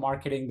minimum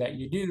marketing that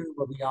you do,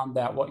 but beyond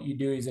that, what you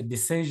do is a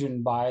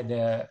decision by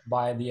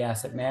the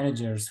asset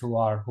managers who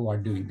are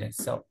doing this.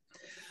 So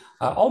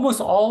almost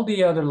all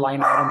the other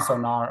line items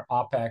on our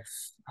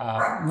OpEx,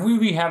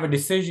 we have a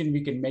decision,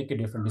 we can make a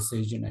different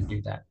decision and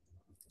do that.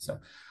 So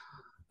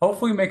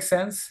hopefully it makes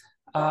sense.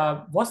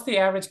 What's the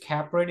average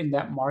cap rate in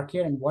that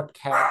market, and what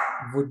cap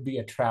would be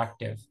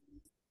attractive?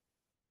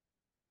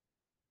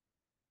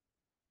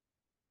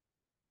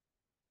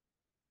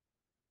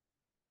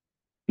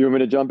 You want me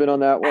to jump in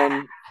on that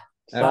one?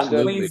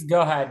 Absolutely. Please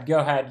go ahead. Go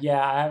ahead. Yeah,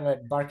 I have a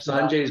barking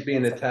dog. Sanjay's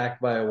being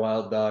attacked by a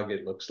wild dog,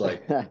 it looks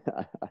like.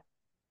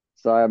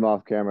 Sorry, I'm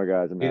off camera,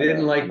 guys. He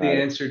didn't like the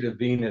answer to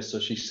Venus, so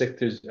she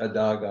sicked a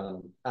dog on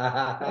him.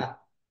 Well,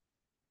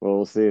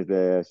 we'll see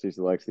if she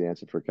likes the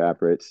answer for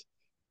cap rates.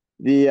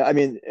 I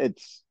mean,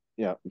 it's,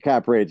 you know,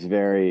 cap rates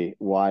vary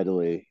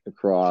widely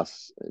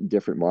across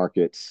different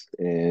markets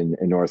in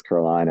North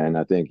Carolina. And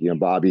I think, you know,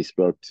 Bobby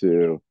spoke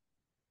to,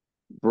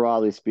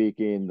 broadly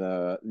speaking,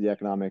 the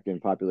economic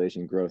and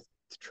population growth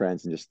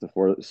trends and just the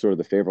sort of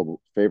the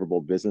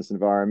favorable business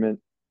environment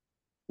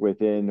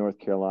within North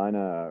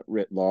Carolina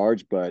writ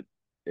large. But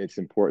it's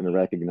important to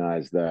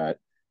recognize that,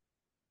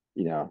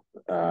 you know,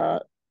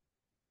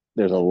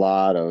 there's a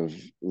lot of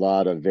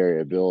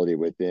variability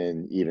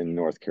within even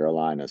North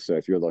Carolina. So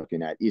if you're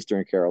looking at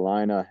Eastern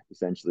Carolina,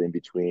 essentially in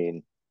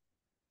between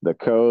the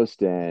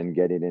coast and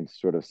getting into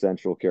sort of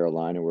Central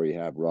Carolina, where you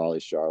have Raleigh,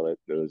 Charlotte,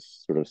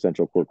 those sort of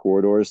central core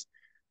corridors,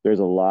 there's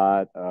a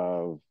lot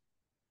of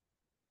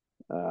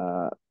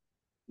a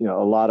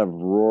lot of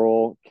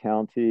rural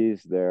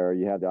counties there.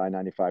 You have the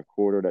I-95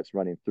 corridor that's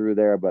running through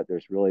there, but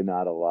there's really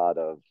not a lot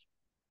of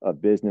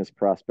business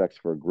prospects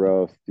for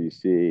growth. You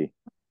see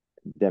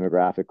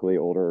demographically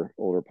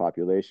older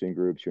population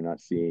groups. You're not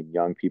seeing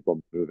young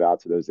people move out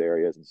to those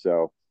areas. And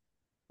so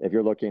if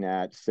you're looking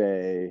at,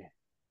 say,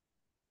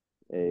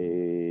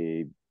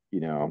 a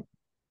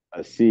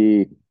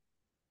C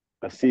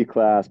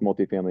class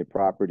multifamily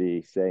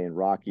property, say in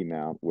Rocky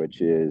Mount, which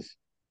is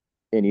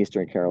in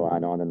Eastern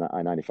Carolina on the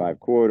I-95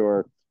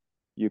 corridor,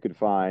 you could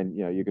find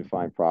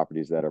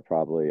properties that are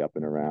probably up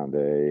and around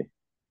a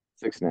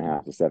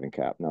 6.5 to 7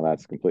 cap. Now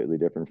that's completely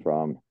different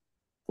from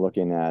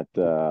looking at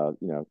the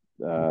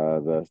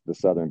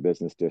Southern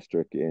Business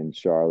District in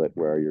Charlotte,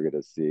 where you're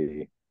going to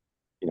see,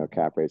 you know,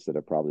 cap rates that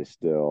are probably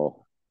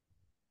still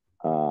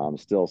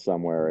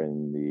somewhere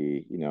in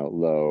the, you know,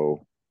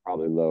 low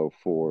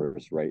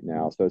fours right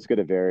now. So it's going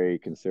to vary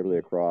considerably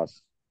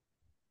across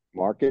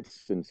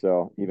markets. And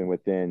so even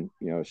within,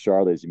 you know,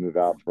 Charlotte, as you move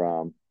out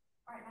from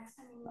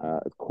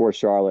core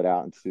Charlotte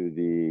out into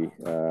the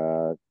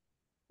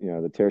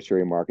the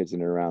tertiary markets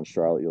in and around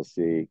Charlotte, you'll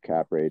see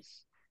cap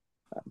rates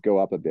go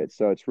up a bit.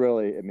 So it's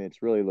really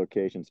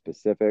location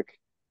specific.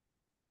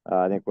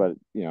 I think what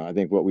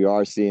we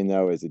are seeing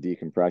though is a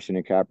decompression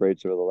in cap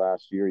rates over the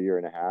last year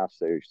and a half.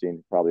 So you're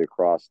seeing probably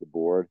across the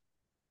board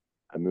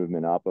a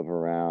movement up of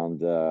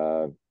around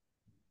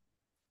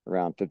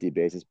around 50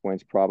 basis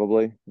points,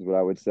 probably is what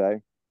I would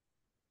say.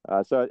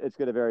 So it's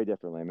going to vary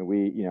differently. I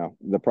mean,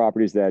 the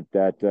properties that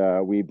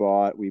we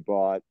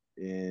bought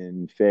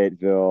in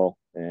Fayetteville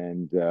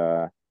and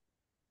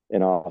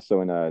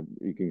also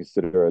you can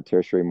consider a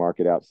tertiary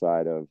market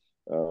outside of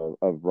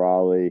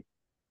Raleigh.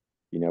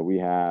 We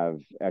have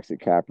exit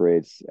cap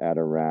rates at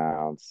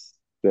around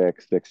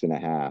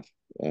 6.5,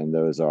 and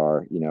those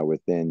are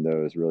within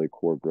those really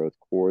core growth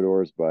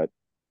corridors, but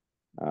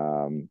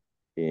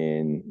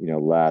in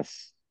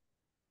less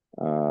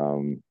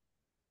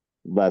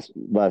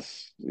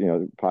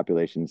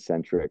population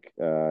centric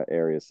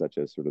areas such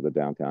as sort of the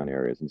downtown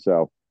areas. And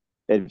so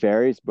it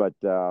varies, but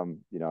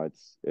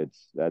it's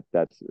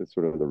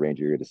sort of the range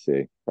you're going to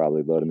see,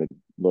 probably low to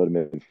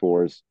mid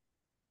fours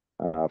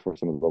for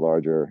some of the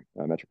larger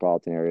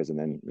metropolitan areas, and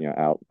then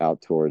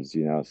out towards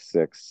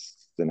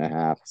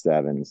 6.5,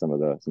 7, some of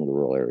the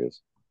rural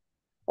areas.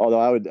 Although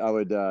I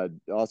would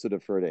also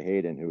defer to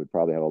Hayden, who would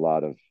probably has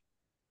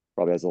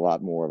a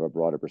lot more of a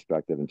broader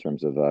perspective in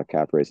terms of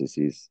cap rates, as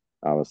he's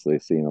obviously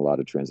seeing a lot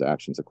of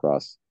transactions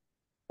across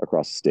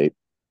the state.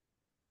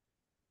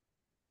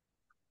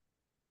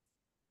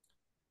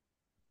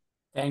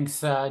 Thanks,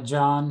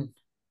 John.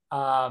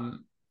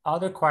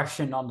 Other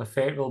question on the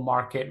Fayetteville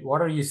market.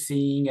 What are you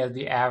seeing as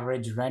the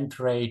average rent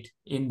rate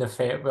in the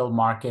Fayetteville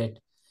market?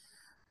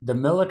 The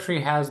military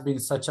has been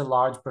such a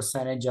large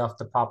percentage of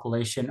the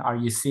population. Are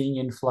you seeing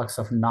influx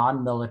of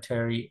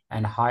non-military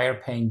and higher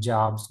paying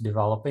jobs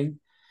developing?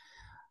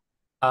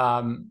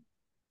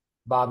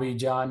 Bobby,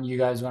 John, you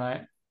guys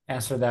want to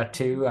answer that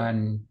too?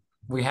 And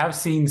we have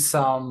seen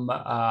some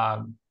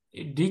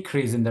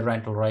decrease in the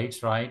rental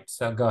rates, right?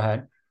 So go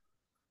ahead.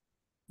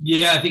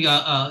 Yeah, I think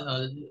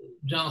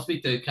John will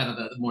speak to kind of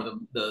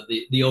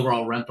the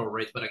overall rental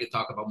rates, but I could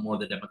talk about more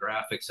the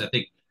demographics. I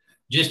think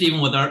just even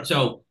with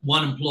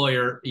one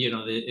employer,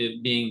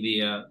 being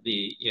the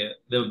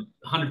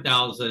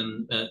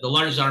 100,000, the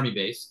largest Army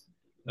base,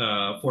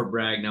 Fort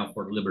Bragg, now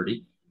Fort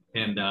Liberty,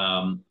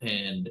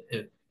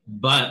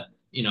 but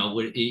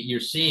you're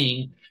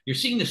seeing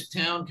this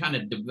town kind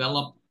of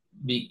develop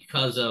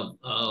because of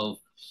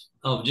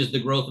just the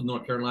growth of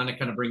North Carolina,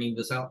 kind of bringing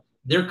this out.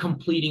 They're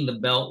completing the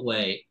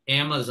Beltway.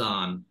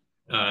 Amazon,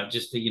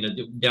 just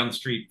down the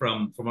street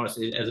from us,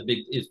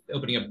 is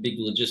opening up a big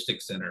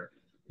logistics center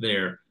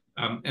there.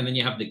 And then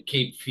you have the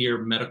Cape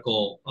Fear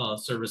Medical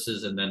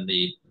Services, and then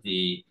a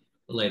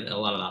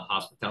lot of the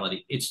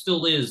hospitality. It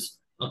still is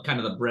kind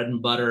of the bread and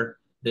butter.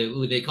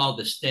 They call it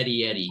the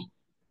steady Eddie.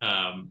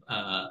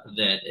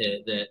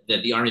 That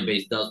the Army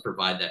base does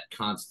provide that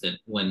constant.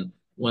 When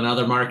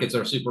other markets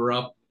are super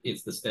up,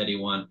 it's the steady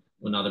one.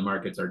 When other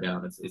markets are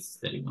down, it's the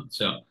steady one.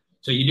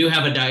 So you do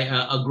have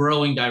a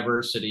growing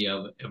diversity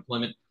of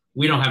employment.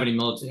 We don't have any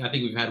military. I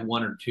think we've had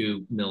 1 or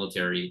 2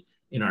 military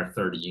in our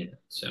 30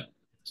 units.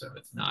 So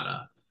it's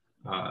not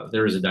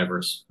there is a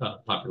diverse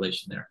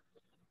population there.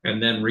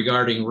 And then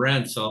regarding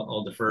rents,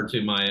 I'll defer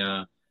to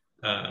my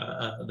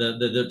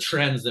the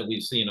trends that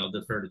we've seen. I'll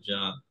defer to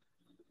John.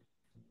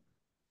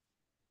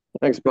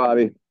 Thanks,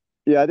 Bobby.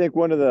 Yeah, I think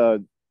one of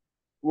the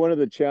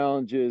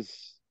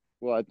challenges,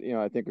 well, I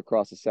think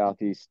across the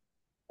Southeast,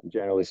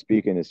 generally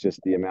speaking, is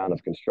just the amount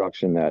of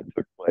construction that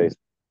took place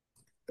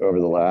over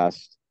the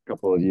last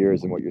couple of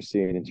years, and what you're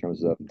seeing in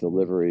terms of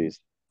deliveries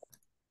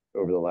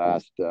over the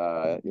last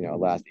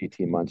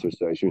 18 months or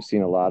so. You're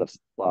seeing a lot of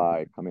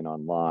supply coming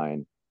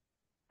online,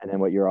 and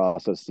then what you're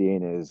also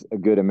seeing is a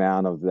good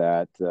amount of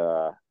the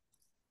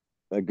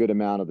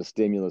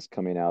stimulus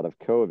coming out of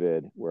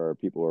COVID, where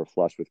people were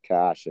flush with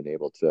cash and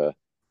able to,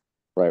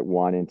 right,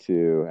 wanting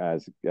to,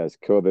 as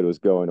COVID was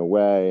going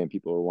away and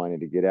people were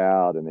wanting to get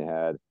out, and they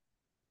had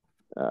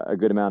a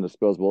good amount of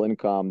disposable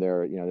income.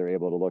 They're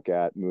able to look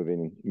at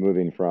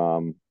moving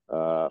from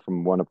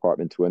one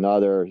apartment to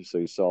another. So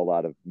you saw a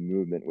lot of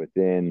movement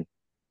within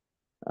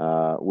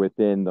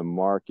the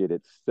market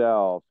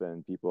itself,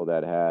 and people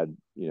that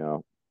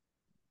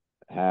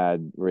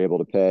were able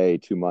to pay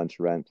 2 months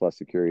rent plus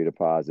security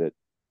deposit.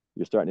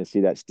 You're starting to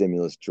see that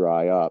stimulus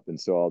dry up, and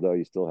so although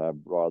you still have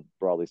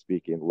broadly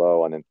speaking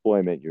low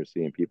unemployment, you're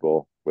seeing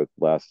people with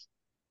less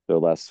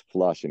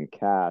flush in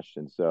cash,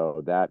 and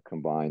so that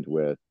combined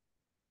with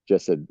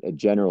just a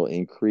general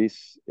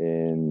increase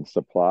in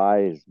supply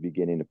is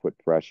beginning to put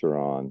pressure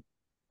on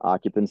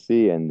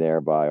occupancy, and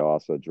thereby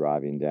also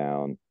driving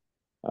down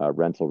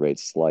rental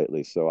rates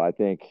slightly. So I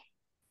think,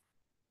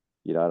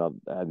 I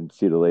didn't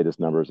see the latest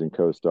numbers in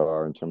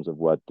CoStar in terms of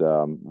what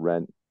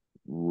rent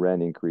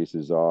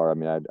increases are. I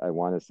mean, I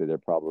want to say they're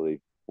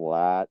probably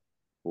flat,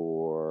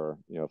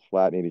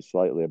 maybe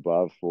slightly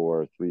above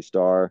for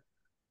 3-star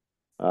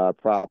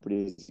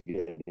properties.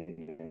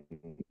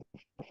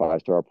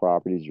 5-star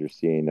properties, you're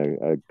seeing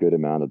a good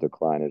amount of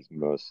decline, as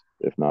most,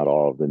 if not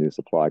all, of the new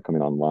supply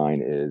coming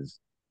online is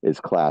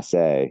Class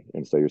A,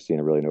 and so you're seeing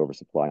an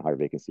oversupply and higher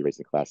vacancy rates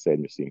in Class A, and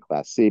you're seeing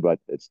Class C, but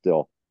it's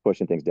still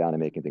pushing things down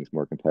and making things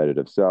more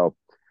competitive. So,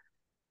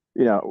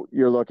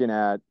 you're looking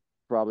at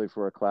probably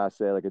for a Class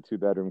A, like a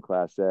 2-bedroom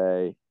Class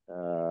A,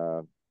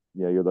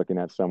 you're looking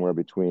at somewhere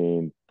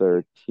between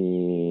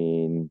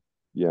 13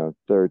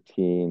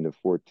 13 to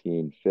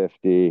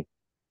 1450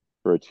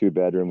 for a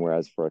 2-bedroom,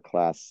 whereas for a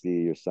Class C,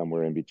 you're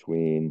somewhere in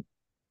between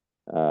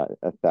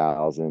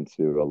 1,000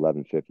 to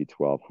 1,150,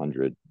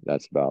 1,200.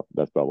 That's about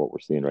what we're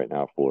seeing right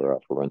now for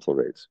rental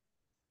rates.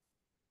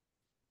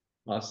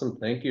 Awesome,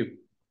 thank you.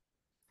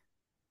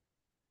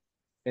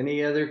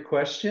 Any other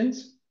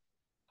questions?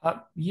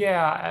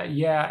 Yeah,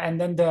 and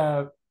then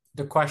the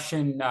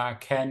question,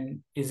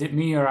 Ken, is it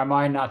me or am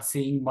I not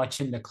seeing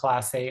much in the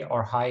Class A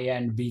or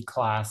high-end B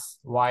class?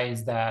 Why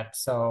is that?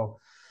 So,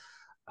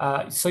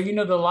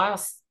 the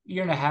last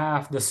year and a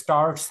half, the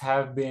starts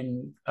have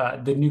been,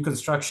 the new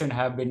construction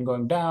have been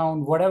going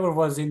down. Whatever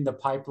was in the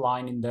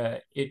pipeline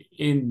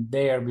in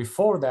there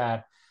before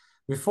that,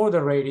 before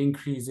the rate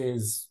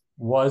increases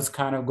was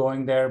kind of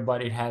going there,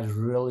 but it has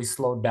really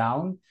slowed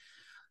down.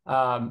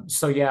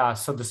 So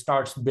the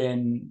start's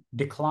been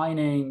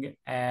declining,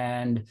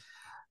 and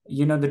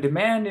the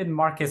demand in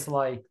markets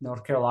like the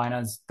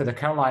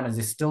Carolinas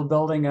is still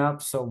building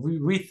up. So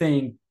we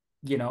think,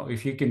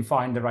 if you can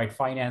find the right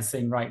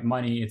financing, right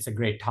money, it's a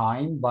great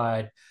time.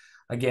 But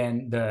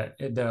again,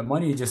 the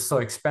money is just so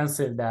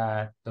expensive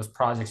that those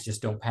projects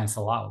just don't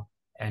pencil out,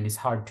 and it's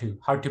hard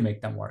to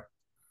make them work.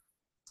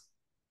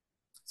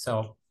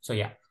 So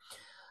yeah.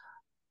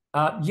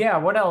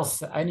 What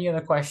else? Any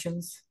other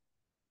questions?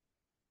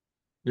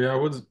 Yeah,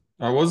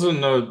 I didn't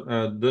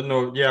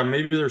know. Yeah,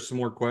 maybe there's some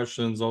more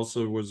questions.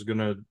 Also was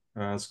gonna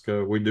ask,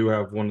 we do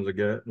have one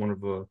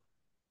of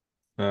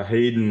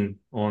Hayden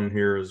on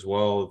here as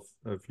well.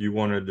 If you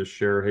wanted to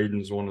share,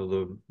 Hayden's one of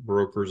the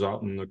brokers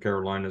out in the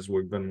Carolinas.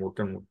 We've been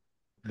working with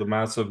the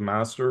Massive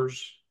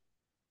Masters.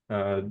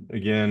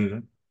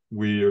 Again,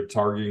 we are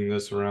targeting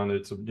this around,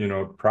 it's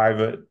a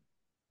private,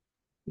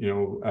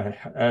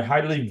 a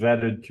highly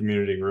vetted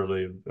community,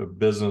 really, of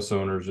business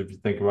owners, if you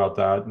think about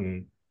that,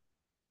 and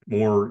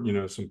more,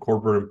 some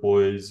corporate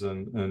employees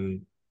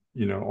and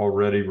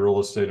already real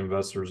estate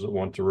investors that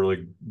want to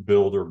really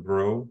build or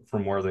grow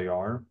from where they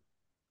are,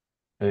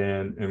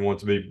 and want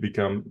to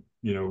become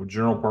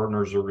general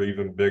partners or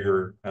even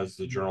bigger as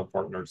the general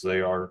partners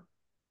they are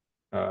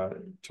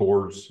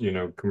towards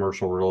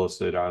commercial real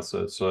estate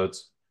assets. So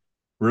it's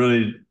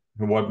really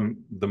what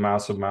the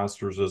Massive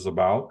Masters is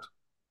about.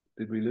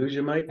 Did we lose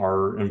you, Mike?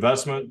 Our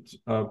investment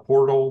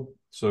portal.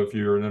 So if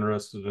you're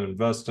interested in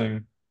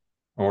investing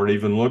or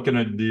even looking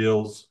at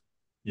deals,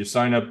 you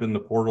sign up in the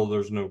portal.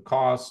 There's no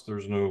cost,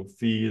 there's no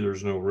fee,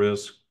 there's no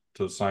risk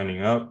to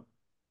signing up.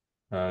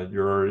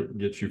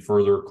 Gets you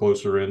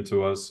closer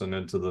into us and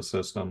into the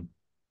system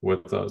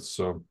with us.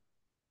 So,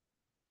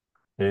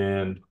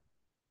 and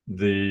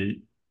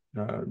the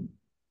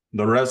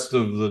rest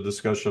of the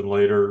discussion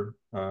later,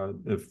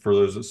 if for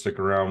those that stick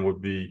around,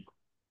 would be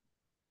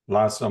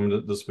this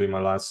will be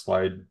my last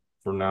slide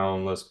for now,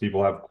 unless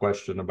people have a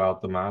question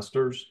about the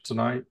Masters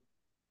tonight.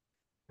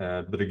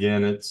 But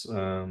again, it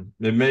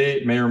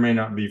may or may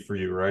not be for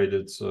you, right?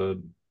 It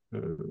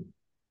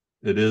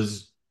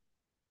is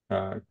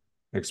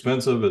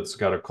expensive. It's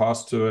got a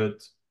cost to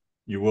it.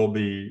 You will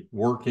be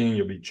working.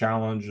 You'll be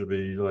challenged. You'll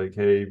be like,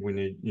 hey, we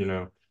need,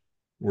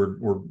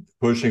 we're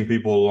pushing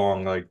people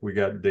along. Like, we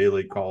got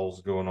daily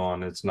calls going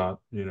on. It's not,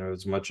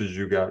 as much as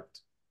you got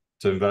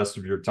to invest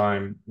of your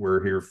time,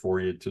 we're here for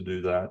you to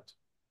do that.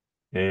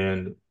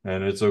 And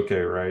it's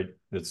okay, right?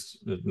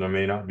 It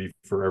may not be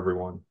for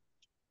everyone.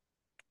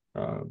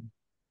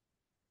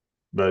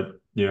 But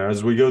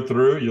as we go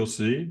through, you'll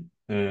see,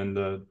 and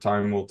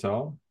time will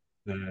tell.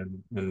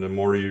 And the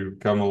more you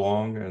come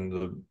along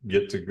and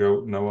get to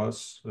go know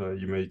us,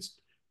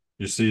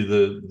 you see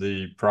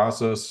the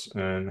process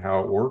and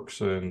how it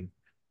works, and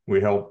we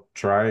help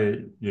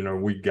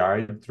we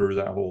guide through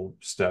that whole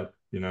step,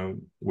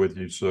 with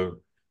you.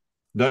 So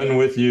done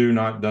with you,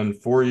 not done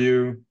for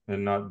you,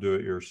 and not do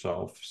it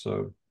yourself.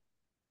 So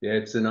yeah,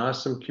 it's an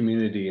awesome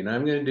community. And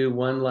I'm going to do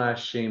one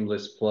last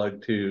shameless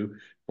plug too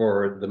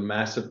for the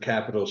Massive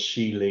Capital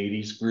She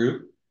Ladies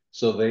group.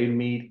 So they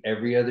meet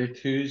every other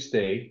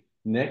Tuesday.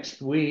 Next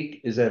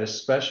week is at a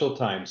special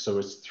time. So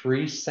it's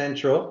 3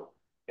 Central.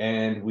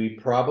 And we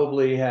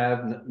probably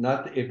have,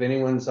 not if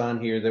anyone's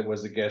on here that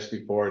was a guest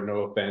before,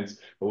 no offense,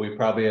 but we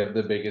probably have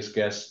the biggest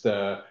guest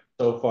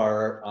so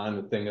far on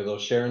the thing. Although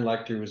Sharon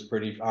Lecter was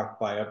pretty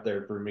high up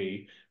there for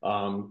me.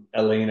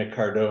 Elena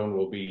Cardone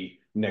will be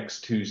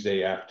next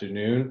Tuesday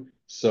afternoon.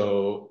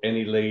 So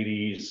any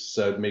ladies,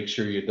 make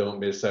sure you don't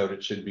miss out.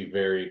 It should be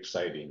very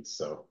exciting.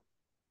 So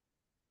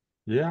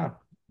yeah,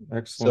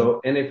 excellent.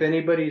 So, and if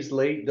anybody's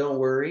late, don't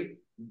worry.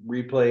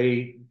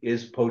 Replay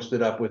is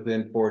posted up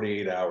within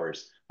 48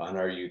 hours on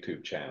our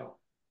YouTube channel.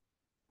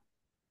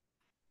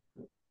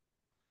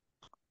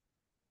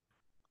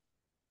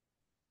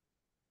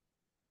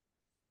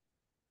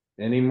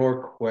 Any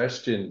more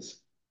questions?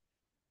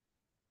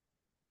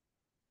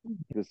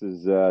 This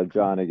is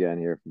John again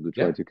here from the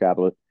 22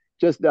 Capital.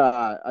 Just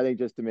I think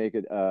just to make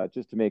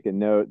a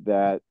note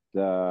that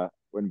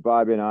when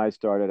Bobby and I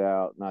started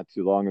out not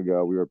too long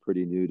ago, we were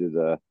pretty new to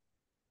the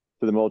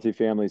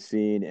multifamily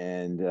scene,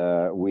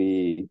 and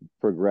we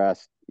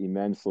progressed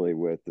immensely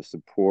with the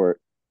support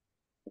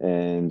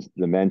and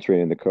the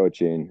mentoring and the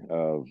coaching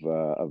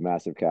of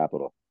Massive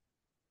Capital.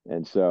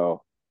 And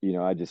so,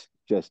 I just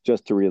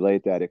to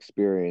relate that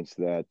experience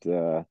that,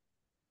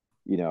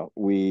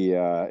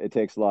 it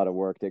takes a lot of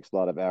work, takes a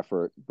lot of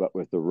effort, but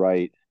with the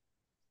right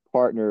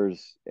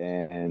partners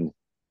and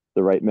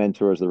the right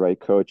mentors, the right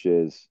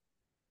coaches,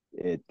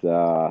 you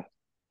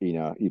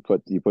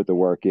put the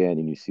work in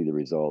and you see the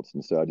results.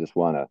 And so I just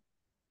want to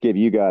give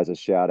you guys a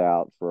shout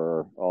out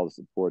for all the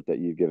support that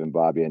you've given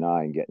Bobby and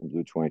I in getting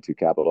Blue 22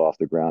 Capital off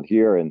the ground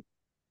here, and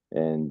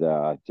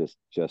just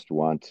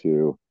want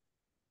to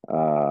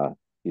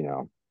you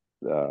know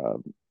uh,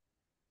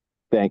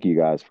 thank you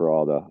guys for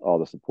all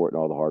the support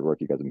and all the hard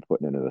work you guys have been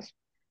putting into this.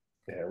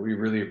 Yeah, we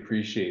really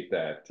appreciate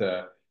that.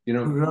 We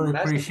really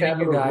Massive appreciate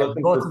you Capital is guys,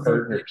 looking both for of you.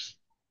 partners.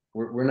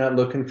 We're not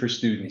looking for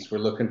students. We're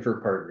looking for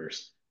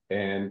partners,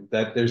 and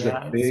that there's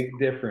a big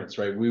difference,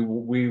 right?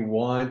 We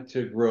want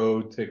to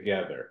grow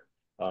together.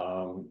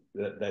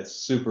 That's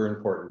super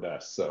important to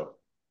us. So,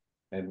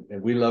 and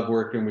we love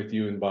working with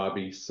you and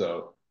Bobby.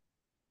 So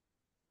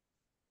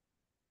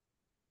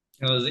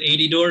It was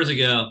 80 doors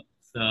ago,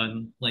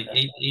 so like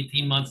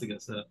 18 months ago.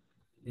 So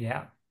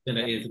Yeah.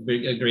 it's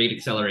a great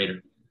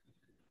accelerator.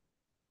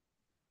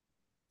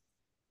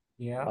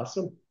 Yeah.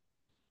 awesome.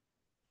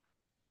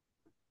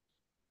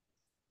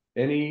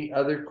 Any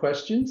other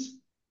questions?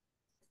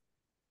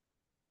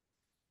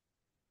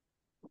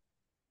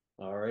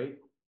 All right.